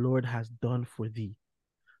that the Lord has done for thee,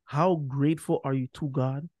 how grateful are you to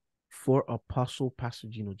God for Apostle Pastor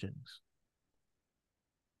Gino Jennings?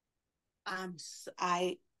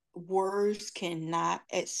 Words cannot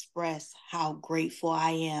express how grateful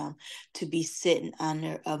I am to be sitting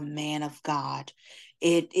under a man of God.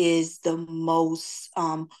 It is the most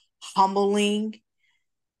humbling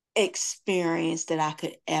experience that I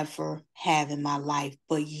could ever have in my life,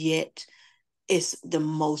 but yet it's the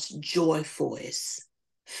most joyfulest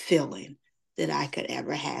feeling that I could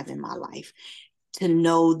ever have in my life. To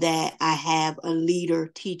know that I have a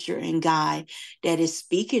leader, teacher, and guide that is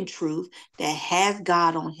speaking truth, that has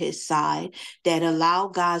God on his side, that allow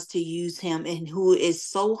God to use him, and who is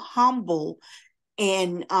so humble.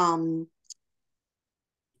 And I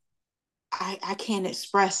can't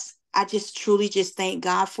express. I just truly just thank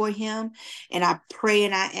God for him. And I pray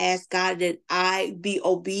and I ask God that I be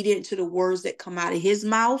obedient to the words that come out of his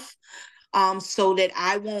mouth. So that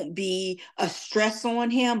I won't be a stress on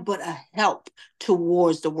him, but a help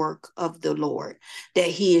towards the work of the Lord that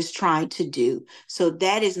he is trying to do. So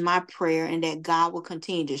that is my prayer, and that God will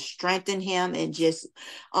continue to strengthen him and just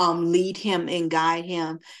lead him and guide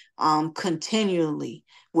him continually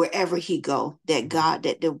wherever he go, that God,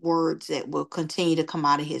 that the words that will continue to come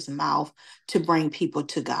out of his mouth to bring people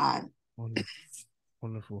to God.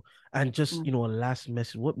 Wonderful. And just, you know, a last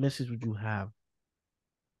message. What message would you have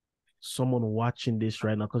someone watching this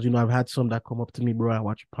right now? Because, you know, I've had some that come up to me, bro. I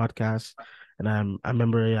watch a podcast, and I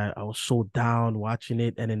remember I was so down watching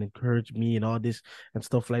it, and it encouraged me and all this and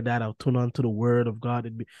stuff like that. I'll tune on to the word of God.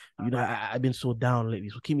 You know, I've been so down lately.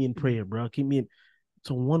 So keep me in prayer, bro. Keep me in.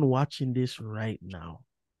 So one watching this right now,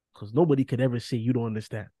 because nobody could ever say you don't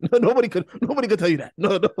understand. nobody could tell you that.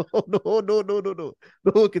 No,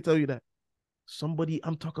 no one can tell you that. Somebody,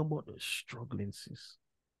 I'm talking about the struggling, sis.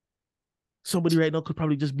 Somebody right now could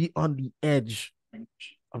probably just be on the edge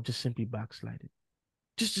of just simply backsliding.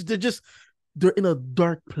 They're in a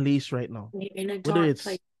dark place right now. In a Whether dark it's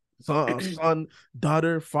place. son,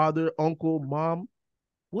 daughter, father, uncle, mom,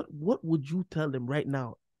 what would you tell them right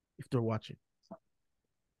now if they're watching?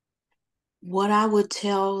 What I would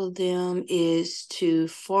tell them is to,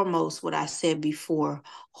 foremost, what I said before,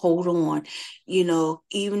 hold on.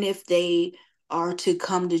 Even if they are to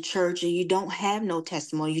come to church and you don't have no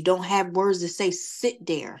testimony, you don't have words to say, sit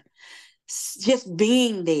there. Just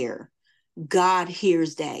being there. God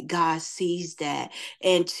hears that. God sees that.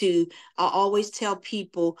 And I always tell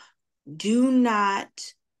people, do not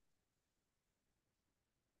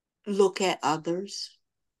look at others.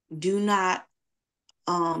 Do not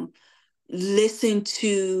listen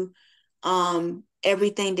to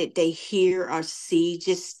everything that they hear or see.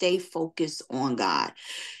 Just stay focused on God.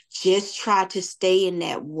 Just try to stay in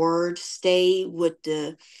that word. Stay with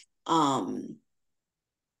the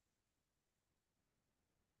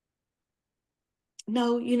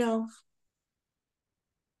no,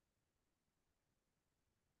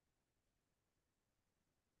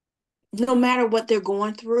 no matter what they're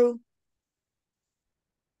going through,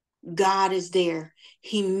 God is there.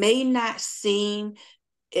 It may not seem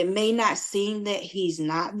that he's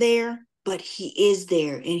not there, but he is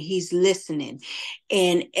there and he's listening.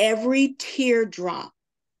 And every teardrop,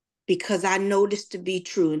 because I know this to be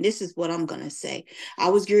true, and this is what I'm going to say. I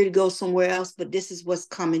was geared to go somewhere else, but this is what's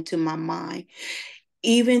coming to my mind.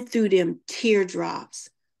 Even through them teardrops,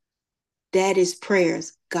 that is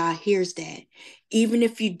prayers. God hears that. Even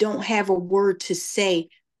if you don't have a word to say,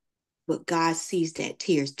 but God sees that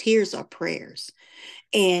tears are prayers.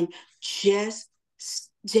 And just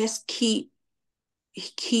keep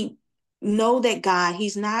know that God,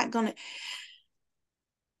 he's not gonna.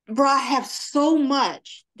 Bro, I have so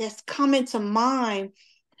much that's coming to mind.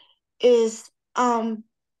 Is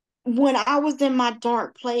when I was in my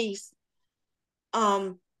dark place,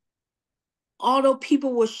 although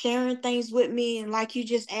people were sharing things with me, and like you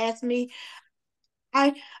just asked me,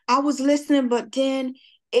 I was listening, but then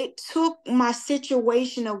it took my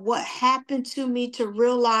situation of what happened to me to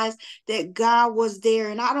realize that God was there.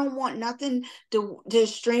 And I don't want nothing to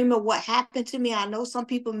stream of what happened to me. I know some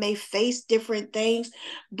people may face different things,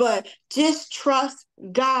 but just trust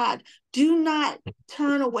God. Do not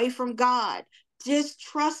turn away from God. Just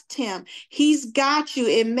trust him. He's got you.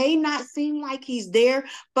 It may not seem like he's there,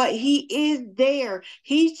 but he is there.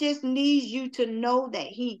 He just needs you to know that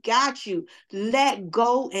he got you. Let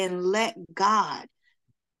go and let God.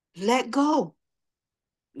 Let go.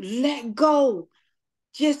 Let go.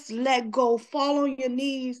 Just let go. Fall on your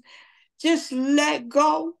knees. Just let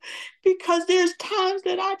go. Because there's times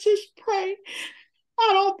that I just pray. I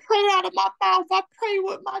don't pray out of my mouth. I pray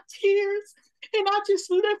with my tears. And I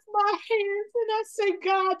just lift my hands and I say,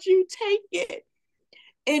 God, you take it.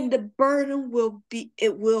 And the burden will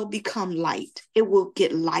become light. It will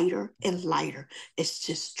get lighter and lighter. It's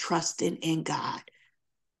just trusting in God.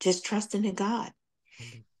 Just trusting in God.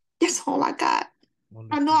 Wonderful. That's all I got.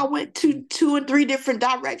 Wonderful. I know I went two and three different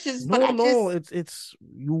directions, but it's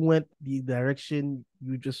you went the direction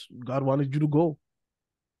God wanted you to go.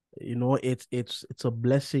 It's a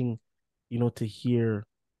blessing, to hear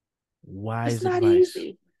wise it's not advice.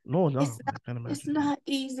 easy. No, I can't It's imagine. not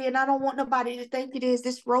easy, and I don't want nobody to think it is.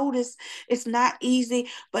 This road it's not easy,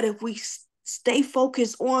 but if we stay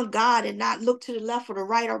focused on God and not look to the left or the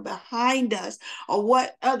right or behind us or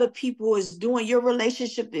what other people is doing, your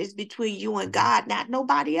relationship is between you and God, not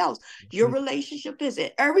nobody else. Your relationship is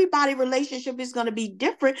it. Everybody's relationship is going to be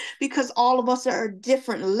different because all of us are at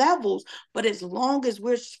different levels. But as long as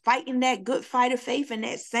we're fighting that good fight of faith and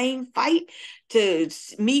that same fight to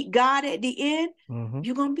meet God at the end,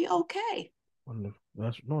 you're going to be okay.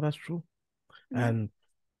 That's true. And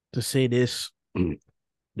to say this,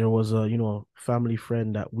 there was a family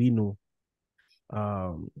friend that we knew.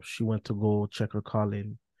 She went to go check her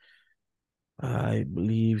calling, I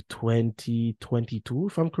believe 2022,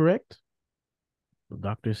 if I'm correct. The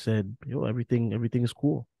doctor said, everything is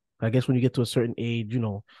cool. I guess when you get to a certain age,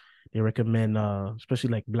 they recommend,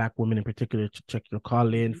 especially like Black women in particular, to check your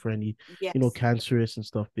call in for any, cancerous and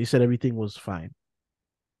stuff. They said everything was fine.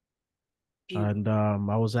 And I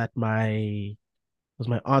was at my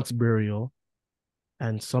aunt's burial,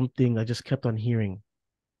 and something I just kept on hearing.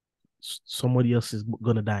 Somebody else is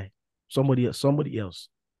gonna die. Somebody else.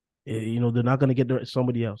 They're not gonna get there.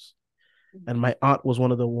 Somebody else. And my aunt was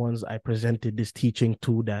one of the ones I presented this teaching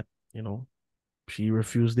to that, She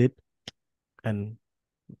refused it, and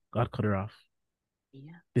God cut her off.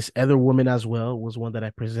 Yeah. This other woman as well was one that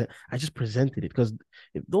I just presented it because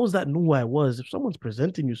those that knew who I was, if someone's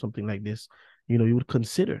presenting you something like this, you would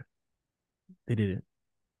consider. They didn't.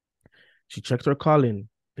 She checked her calling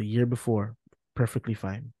the year before, perfectly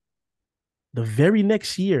fine. The very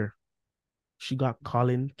next year, she got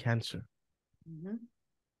colon cancer. Mm-hmm.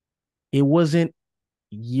 It wasn't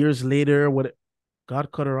years later what God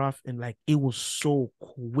cut her off, and like it was so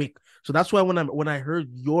quick. So that's why when I heard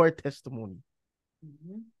your testimony,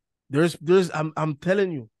 Mm-hmm. I'm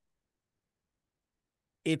telling you,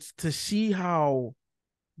 it's to see how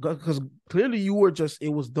God, because clearly you were just, it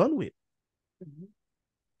was done with. Mm-hmm.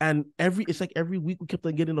 And it's like every week we kept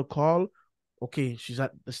on getting a call. Okay, she's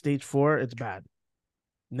at the stage 4, it's bad.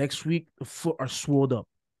 Next week, the foot are swelled up.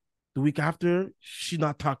 The week after, she's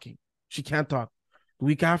not talking. She can't talk. The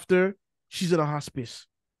week after, she's in a hospice.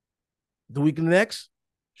 The week next,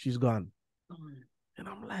 she's gone. And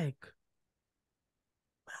I'm like,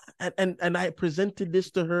 and I presented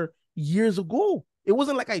this to her years ago. It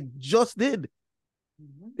wasn't like I just did.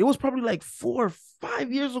 Mm-hmm. It was probably like 4 or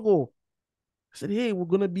 5 years ago. I said, hey, we're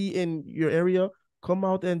going to be in your area. Come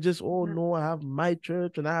out and just, oh no, I have my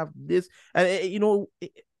church and I have this. And,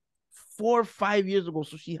 4 or 5 years ago.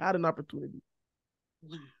 So she had an opportunity.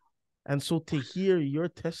 Wow. And so to hear your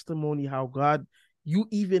testimony, how God, you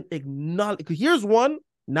even acknowledge, because here's one,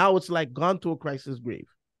 now it's like gone to a crisis grave.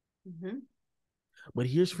 Mm-hmm. But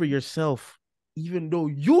here's for yourself, even though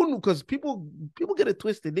you knew, because people get it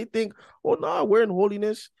twisted. They think, oh no, we're in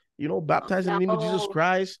holiness, baptized in the name of Jesus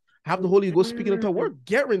Christ, have the Holy Ghost speaking in tongues. We're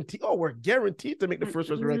guaranteed to make the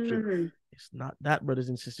first resurrection. It's not that, brothers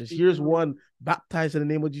and sisters. Here's one, baptized in the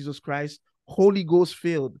name of Jesus Christ, Holy Ghost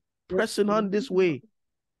filled, pressing on this way.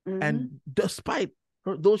 And despite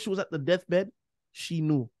her, though she was at the deathbed, she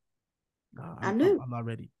knew. I knew. I'm not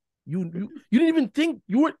ready. You didn't even think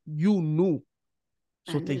you knew.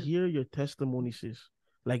 So to hear your testimony, sis,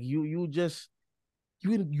 like you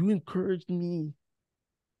encouraged me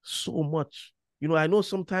so much. I know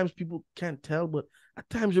sometimes people can't tell, but at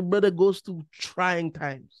times your brother goes through trying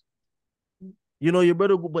times. Your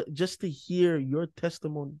brother, but just to hear your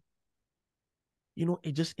testimony,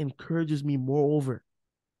 it just encourages me moreover.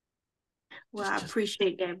 Well, I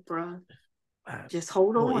appreciate that, bro. Just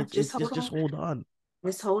hold on. Just hold on.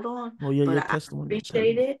 Just hold on. Oh, yeah, but your testimony. I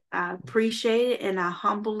appreciate it. I appreciate it. And I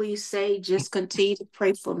humbly say, just continue to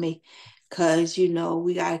pray for me. Because,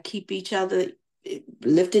 we got to keep each other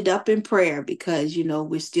lifted up in prayer because,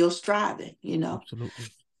 we're still striving, Absolutely.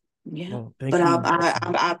 Yeah. Oh, thank but you.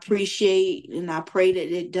 I appreciate and I pray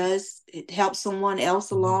that it helps someone else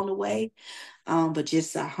along the way. But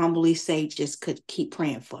just I humbly say, just could keep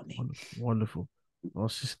praying for me. Wonderful. Well,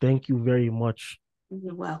 sis, thank you very much.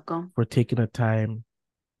 You're welcome. For taking the time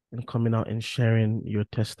and coming out and sharing your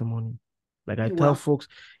testimony. Like I You're tell welcome. folks,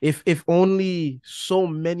 if only so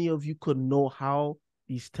many of you could know how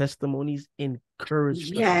these testimonies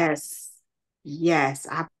encourage us. Yes,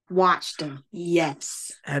 I watched them.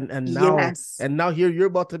 Yes. And now here you're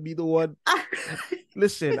about to be the one.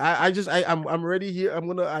 Listen, I'm ready here.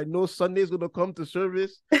 I know Sunday's gonna come to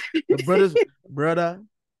service. The brother,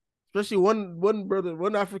 especially one brother,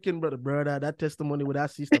 one African brother, that testimony with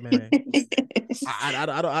that sister, man.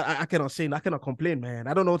 I cannot say, I cannot complain, man.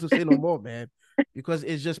 I don't know what to say no more, man. Because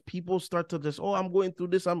it's just people start to just, oh, I'm going through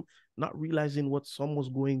this. I'm not realizing what some was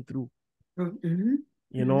going through.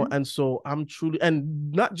 And so I'm truly,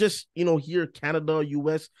 and not just, here, Canada,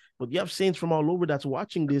 US, but you have saints from all over that's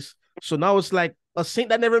watching this. So now it's like a saint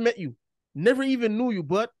that never met you, never even knew you,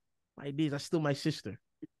 but my days are still my sister.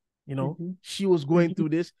 She was going through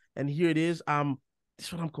this, and here it is. This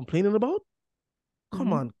is what I'm complaining about.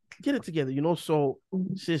 Come on, get it together. So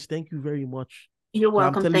sis, thank you very much. You're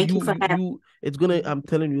welcome. Thank you for having. It's gonna. I'm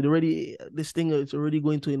telling you, this thing is already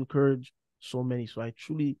going to encourage so many. So I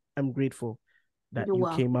truly am grateful that you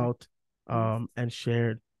came out and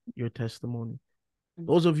shared your testimony.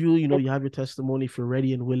 Those of you, you have your testimony. If you're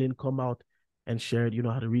ready and willing, come out and share it. You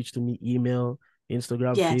know how to reach to me: email,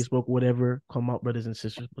 Instagram, Facebook, whatever. Come out, brothers and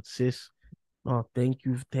sisters. But sis, thank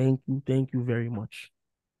you very much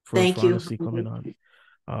for honestly coming on.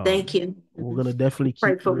 Thank you. We're gonna definitely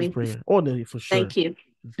keep you in prayer. Oh, no, for sure. Thank you.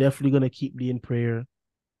 Definitely gonna keep you in prayer.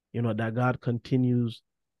 That God continues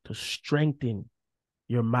to strengthen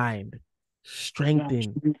your mind,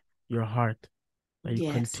 strengthen your heart. That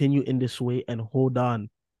you continue in this way and hold on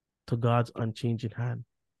to God's unchanging hand.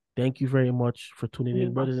 Thank you very much for tuning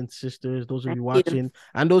in, brothers and sisters. Those of you watching,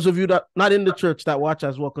 and those of you that not in the church that watch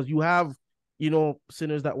as well, because you have,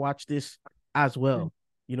 sinners that watch this as well.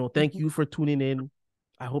 Thank you for tuning in.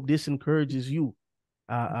 I hope this encourages you.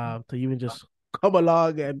 to even just come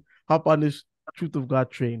along and hop on this Truth of God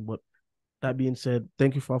train. But that being said,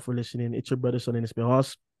 thank you for listening. It's your brother Sundin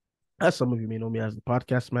Esperance. As some of you may know me as the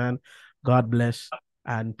podcast man. God bless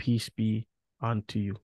and peace be unto you.